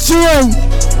last joint.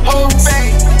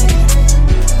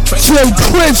 Straight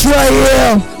clips right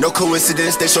here. No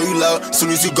coincidence, they show you love.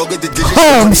 Soon as you go get the digits,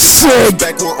 I'm sick.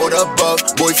 Back one order above.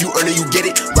 Boy, if you earn it, you get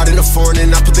it. Right in the foreign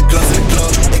and I put the gloves in the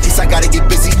glove. In case I gotta get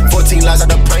busy. 14 lies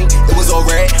out the pint. It was all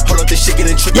red. Hold up, this shit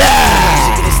getting trippy. Yeah.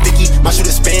 Shit getting sticky. My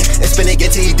shooter spin and spin it,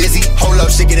 get till he dizzy. Hold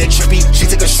up, shit getting trippy. She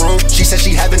took a shroom. She said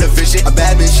she having a vision. A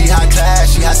bad bitch, she high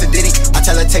class. She has a ditty. I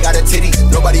tell her take out her titties.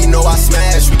 Nobody know I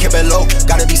smash. We kept it low.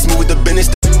 Gotta be smooth with the business.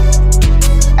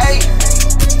 Hey.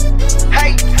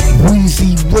 Hey.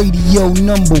 Wezzyrradio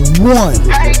 #1.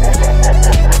 Hey.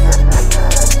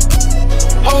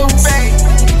 Oh, babe.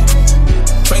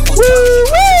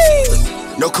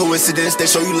 No coincidence, they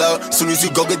show you love. Soon as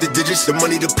you go get the digits, the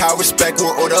money, the power, respect,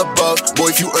 one order above. Boy,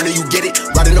 if you earn it, you get it.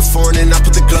 Right in the foreign and I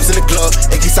put the gloves in the glove.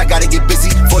 In case I gotta get busy.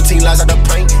 14 lies out the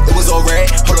pint. It was all red.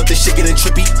 Hold up, this shit getting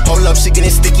trippy. Hold up, shit getting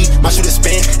sticky. My shooter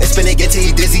spin and spin it, get till he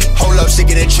dizzy. Hold up, shit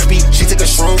getting trippy. She took a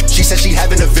shroom. She said she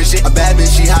having a vision. A bad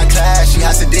bitch, she high class. She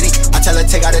has a ditty. I tell her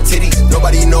take out her titties.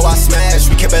 Nobody know I smash.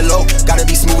 We kept it low. Gotta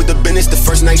be smooth with the business. The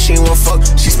first night she ain't want fuck.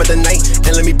 She spent the night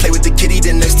and let me play with the kitty.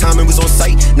 The next time it was on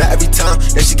sight. Not every time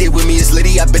that she get with me is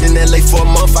litty. I've been in LA for a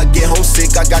month. I get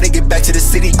homesick. I gotta get back to the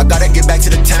city. I gotta get back to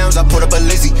the towns. I put up a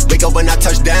Lizzie. Wake up when I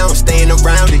touch down. Staying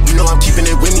around it. You know I'm keeping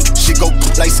it with me. Shit go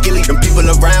like skilly. Them people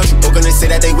around you. All gonna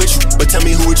say that they with you. But tell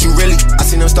me who with you really. I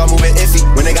seen them start moving iffy.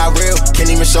 When they got real.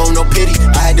 Can't even show them no pity.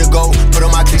 I had to go. Put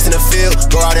on my cleats in the field.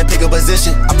 Go out and pick a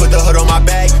position. I put the hood on my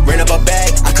bag. Ran up a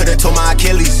bag. I could've told my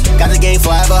Achilles. Got the game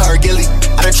forever. Hercules.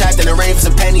 I done trapped in the rain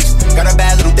for some pennies. Got a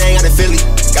bad little thing out of Philly.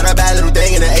 Got a bad little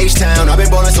thing in the H-Town. I've been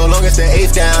ballin' so long it's the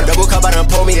 8th down. Double cup, I done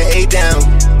pulled me the 8 down.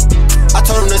 I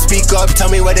told them to speak up,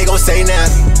 tell me what they gon' say now.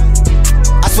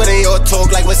 I swear they all talk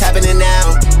like what's happening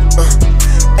now.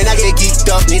 And I get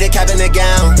geeked up, need a cap and a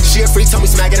gown. She a freak, told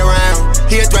me smack it around.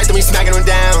 He a threat, then we smacking him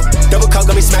down. Double cup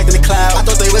got me smacked in the cloud. I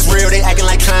thought they was real, they acting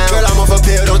like clowns. Girl, I'm off a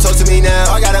pill, don't talk to me now.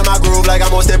 I got in my groove like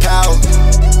I'm Austin Powell.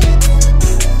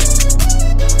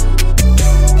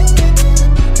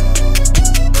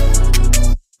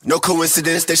 No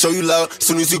coincidence, they show you love.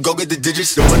 Soon as you go get the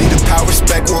digits, the money, the power,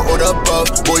 respect, one order above.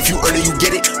 Boy, if you earn it, you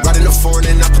get it. Right in the foreign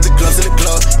and I put the gloves in the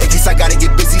glove. In case I gotta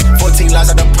get busy. 14 lies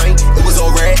out the pint. It was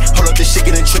all red. Hold up, this shit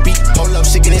getting trippy. Hold up,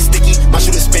 shit getting sticky. My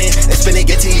shooter spin and spin it,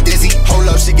 get till he dizzy. Hold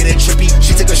up, shit getting trippy.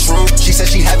 She took a shroom. She said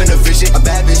she having a vision. A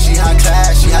bad bitch, she high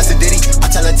class. She has a ditty. I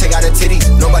tell her take out her titties.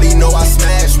 Nobody know I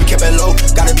smash. We kept it low.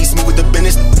 Gotta be smooth with the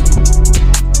business.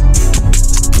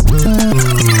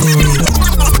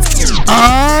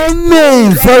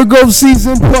 Man, Virgo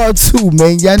season part 2,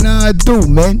 man. Y'all know how I do,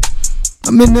 man.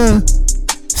 I'm in the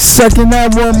Second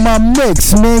hour on my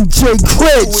mix, man. J.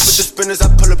 Critch.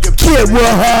 Get with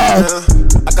her.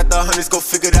 I got the hundreds, go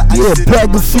figure that. Yeah, bag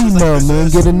a female, man.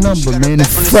 Get a number, man, and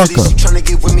fuck her. She tryna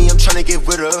get with me, I'm tryna get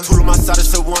with her. Two of my side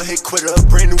is a one hit quitter.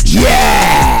 Brand new check.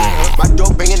 Yeah. My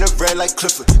dog banging the red like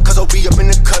Clifford. Cause I'll be up in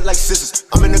the cut like scissors.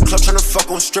 I'm in the club tryna fuck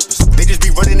on strippers. They just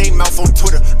be running their mouth on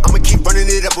Twitter. I'ma keep running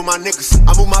it up with my niggas.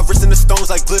 I move my wrist in the stones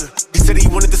like glitter. He said he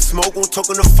wanted to smoke, won't talk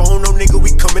on the phone. No nigga,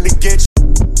 we coming to get you.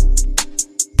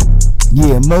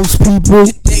 Yeah, most people,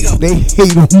 they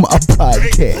hate on my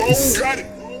podcast.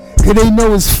 Cause they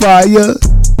know it's fire,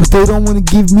 but they don't want to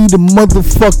give me the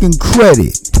motherfucking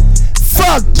credit.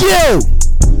 Fuck you!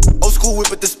 Old school whip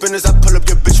with the spinners. I pull up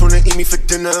your bitch, wanna eat me for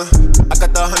dinner. I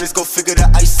got the hundreds, go figure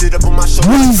that ice sit up on my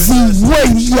shoulder.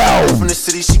 Wezzyradioshow. From the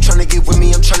city, she tryna get with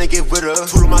me, I'm tryna get with her.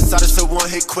 Two of my side is a one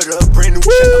hit quitter. Brand new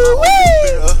check, I'm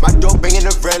bitter. My dog banging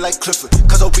the red like Clifford.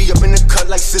 Cause I'll be up in the cut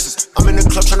like scissors. I'm in the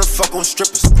club tryna fuck on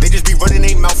strippers. They just be running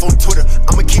their mouth on Twitter.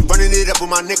 I'ma keep running it up with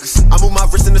my niggas. I move my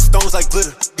wrist in the stones like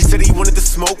glitter. He said he wanted to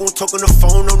smoke, won't talk on the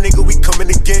phone. No nigga, we coming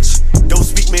to get you. Don't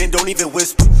speak, man, don't even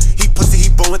whisper. He pussy, he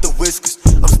bone with the whiskers.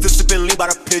 I'm still sipping lean by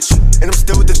the pitcher. And I'm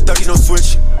still with the 30s, no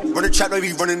switch. Run the trap,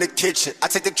 baby, run in the kitchen. I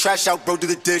take the trash out, bro, do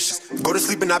the dishes. Go to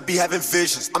sleep and I be having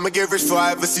visions. I'ma get rich before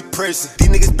I ever see prison.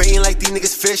 These niggas baiting like these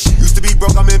niggas fishing. Used to be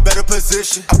broke, I'm in better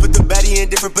position. I put the baddie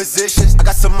in different positions. I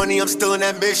got some money, I'm still in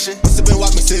that mission. I sippin'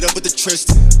 walk me sit up with the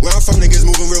Tristan. Where I'm from, niggas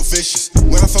moving real vicious.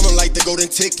 Where I'm from, I'm like the golden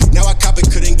ticket. Now I cop it,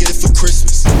 couldn't get it for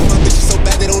Christmas. My bitch is so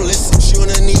bad they don't listen. She on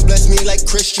her knees, bless me like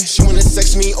Christian. She wanna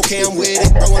sex me, okay, I'm with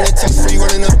it. Bro, wanna text free,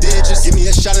 running up digits. Give me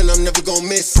a shot and I'm never gon'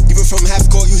 miss. Even from half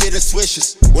court, you hear the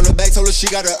swishes. When the bag told her she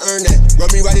gotta earn that. Rub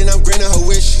me right and I'm granting her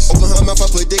wishes. Open her mouth, I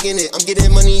put dick in it. I'm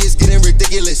getting money, it's getting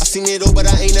ridiculous. I seen it all, but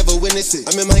I ain't never witnessed it.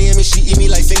 I'm in Miami, she eat me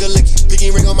like finger licking. Pinky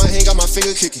ring on my hand, got my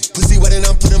finger kicking. Pussy wet and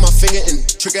I'm putting my finger in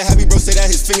it. Trigger happy, bro, say that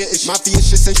his finger itch. Mafia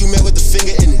shit since you met with the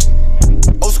finger in it.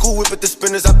 Old school whip with the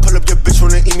spinners. I pull up your bitch,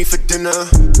 wanna eat me for dinner.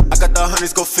 I got the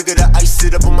hundreds, go figure that ice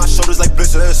sit up on my shoulders like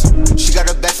blizzards. She got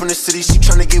her back from the city, she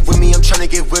tryna get with me, I'm tryna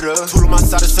get with her. Two of my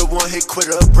side is a one hit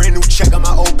quitter. Brand new check, got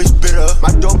my old bitch bitter. My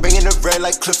dog banging the red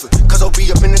like Clifford. Cause I'll be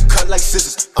up in the cut like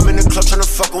scissors. I'm in the club tryna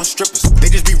fuck on strippers.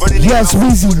 They just be running. Yes,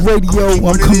 Wezzyradioshow,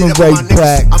 I'm coming right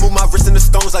back. I move my wrist in the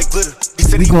stones like glitter.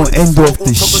 We gonna end off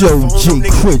the show, J.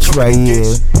 Critch right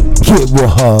here. Get with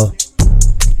her.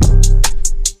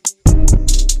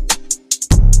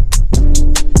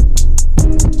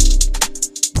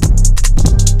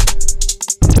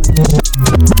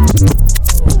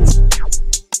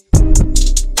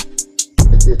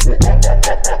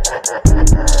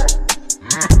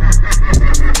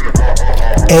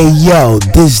 Hey yo,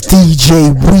 this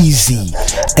DJ Weezy,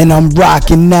 and I'm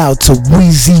rocking out to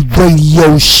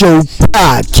Wezzyradioshow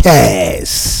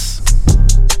podcast.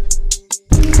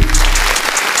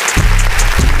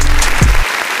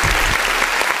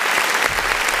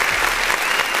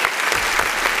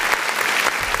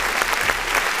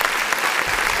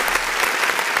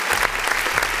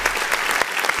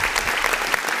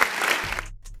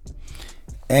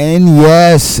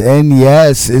 And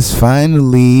yes, it's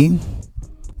finally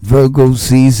Virgo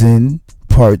season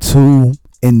part 2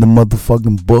 in the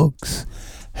motherfucking books.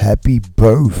 Happy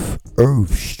birth,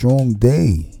 Earth, strong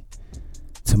day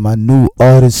to my new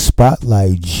artist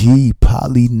spotlight, G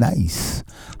Poly Nice.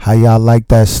 How y'all like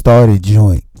that started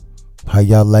joint? How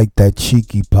y'all like that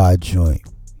cheeky pie joint?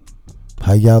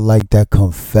 How y'all like that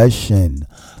confession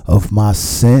of my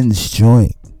sins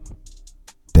joint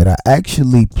that I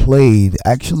actually played,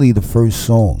 the first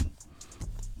song?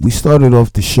 We started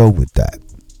off the show with that.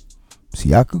 So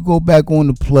y'all could go back on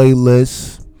the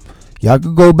playlist. Y'all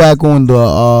could go back on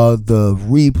the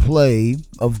replay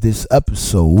of this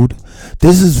episode.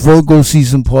 This is Virgo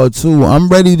season part 2. I'm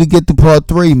ready to get to part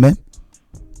 3, man.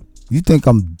 You think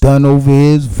I'm done over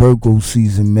here? It's Virgo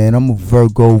season, man. I'm a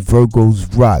Virgo. Virgos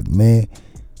rock, man.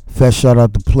 Fat shout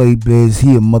out to Playbiz,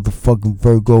 he a motherfucking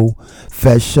Virgo.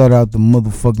 Fat shout out to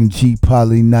motherfucking G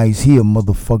Poly Nice, he a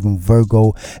motherfucking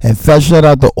Virgo. And fat shout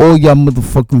out to all y'all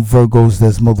motherfucking Virgos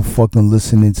that's motherfucking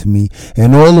listening to me.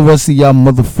 And all the rest of y'all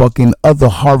motherfucking other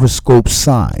horoscope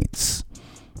signs.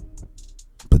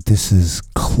 But this is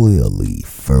clearly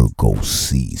Virgo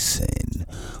season,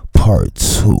 part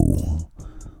 2.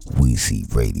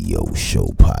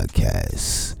 Wezzyradioshow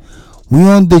podcast. We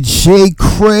on the J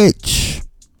Critch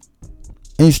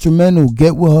instrumental.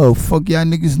 Get with her. Fuck y'all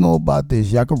niggas know about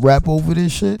this. Y'all can rap over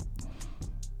this shit.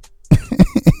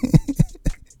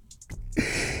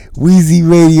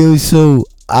 Wezzyradioshow.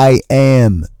 I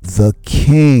am the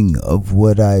king of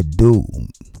what I do.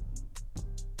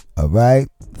 Alright?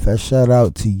 Fat shout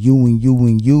out to you and you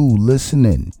and you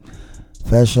listening.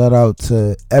 Fat shout out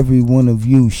to every one of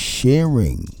you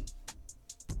sharing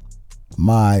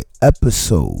my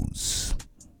episodes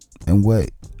and what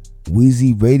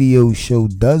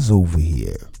Wezzyradioshow does over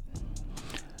here.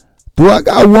 Do I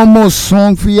got one more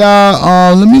song for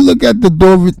y'all? Let me look at the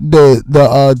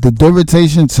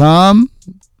duration time.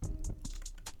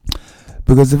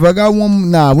 Because if I got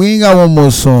one, we ain't got one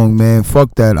more song, man.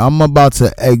 Fuck that. I'm about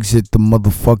to exit the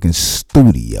motherfucking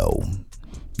studio.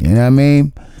 You know what I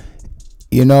mean?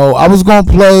 You know, I was gonna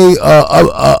play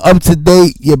up to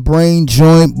date your brain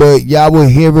joint, but y'all will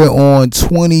hear it on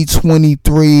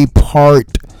 2023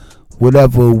 part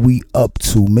whatever we up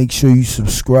to. Make sure you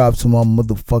subscribe to my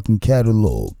motherfucking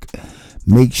catalog.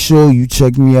 Make sure you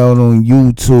check me out on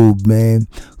YouTube, man.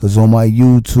 Cause on my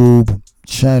YouTube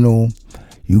channel,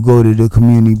 you go to the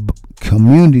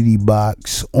community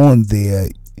box on there,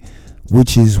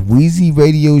 which is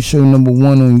Wezzyradioshow #1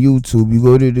 on YouTube. You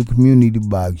go to the community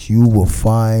box, you will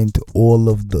find all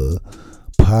of the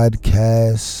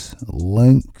podcast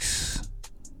links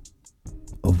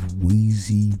of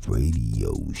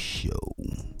Wezzyradioshow.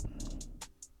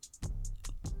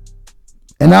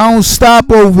 And I don't stop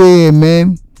over here,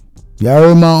 man. Y'all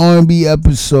heard my R&B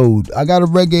episode. I got a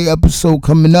reggae episode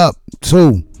coming up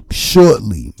too,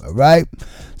 shortly. Alright?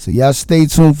 So y'all stay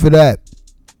tuned for that.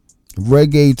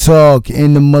 Reggae talk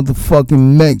in the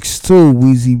motherfucking mix too,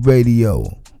 Weezy Radio.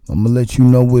 I'm gonna let you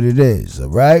know what it is,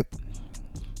 alright?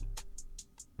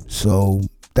 So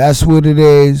that's what it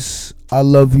is. I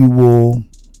love you all.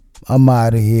 I'm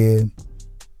out of here.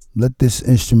 Let this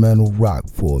instrumental rock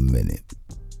for a minute.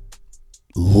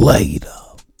 Later.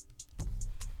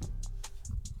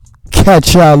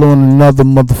 Catch y'all on another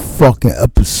motherfucking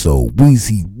episode.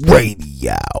 Weezy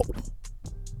Radio.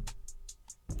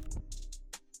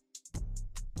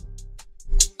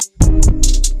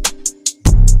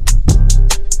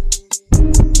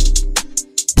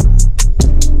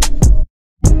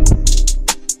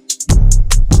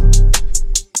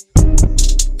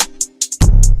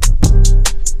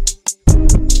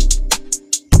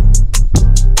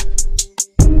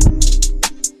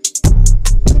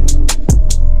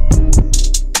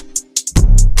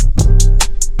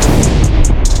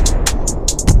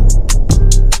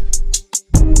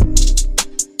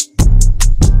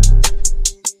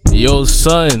 Yo,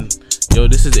 son. Yo,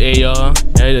 this is AR.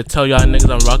 I had to tell y'all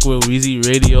niggas I'm rocking with Weezy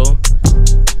Radio.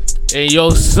 Hey, yo,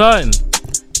 son.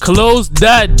 Close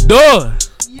that door.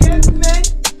 Yeah, man.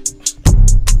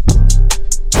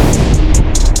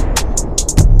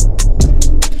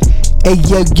 Hey,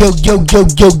 yo,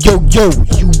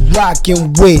 you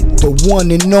rockin' with the one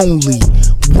and only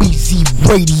Weezy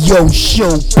Radio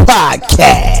Show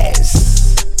podcast.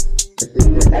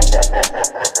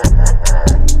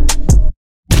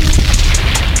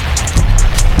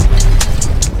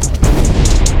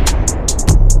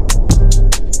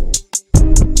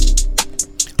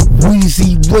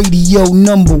 Weezy Radio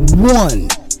 #1.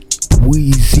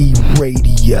 Weezy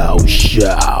Radio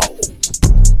Show.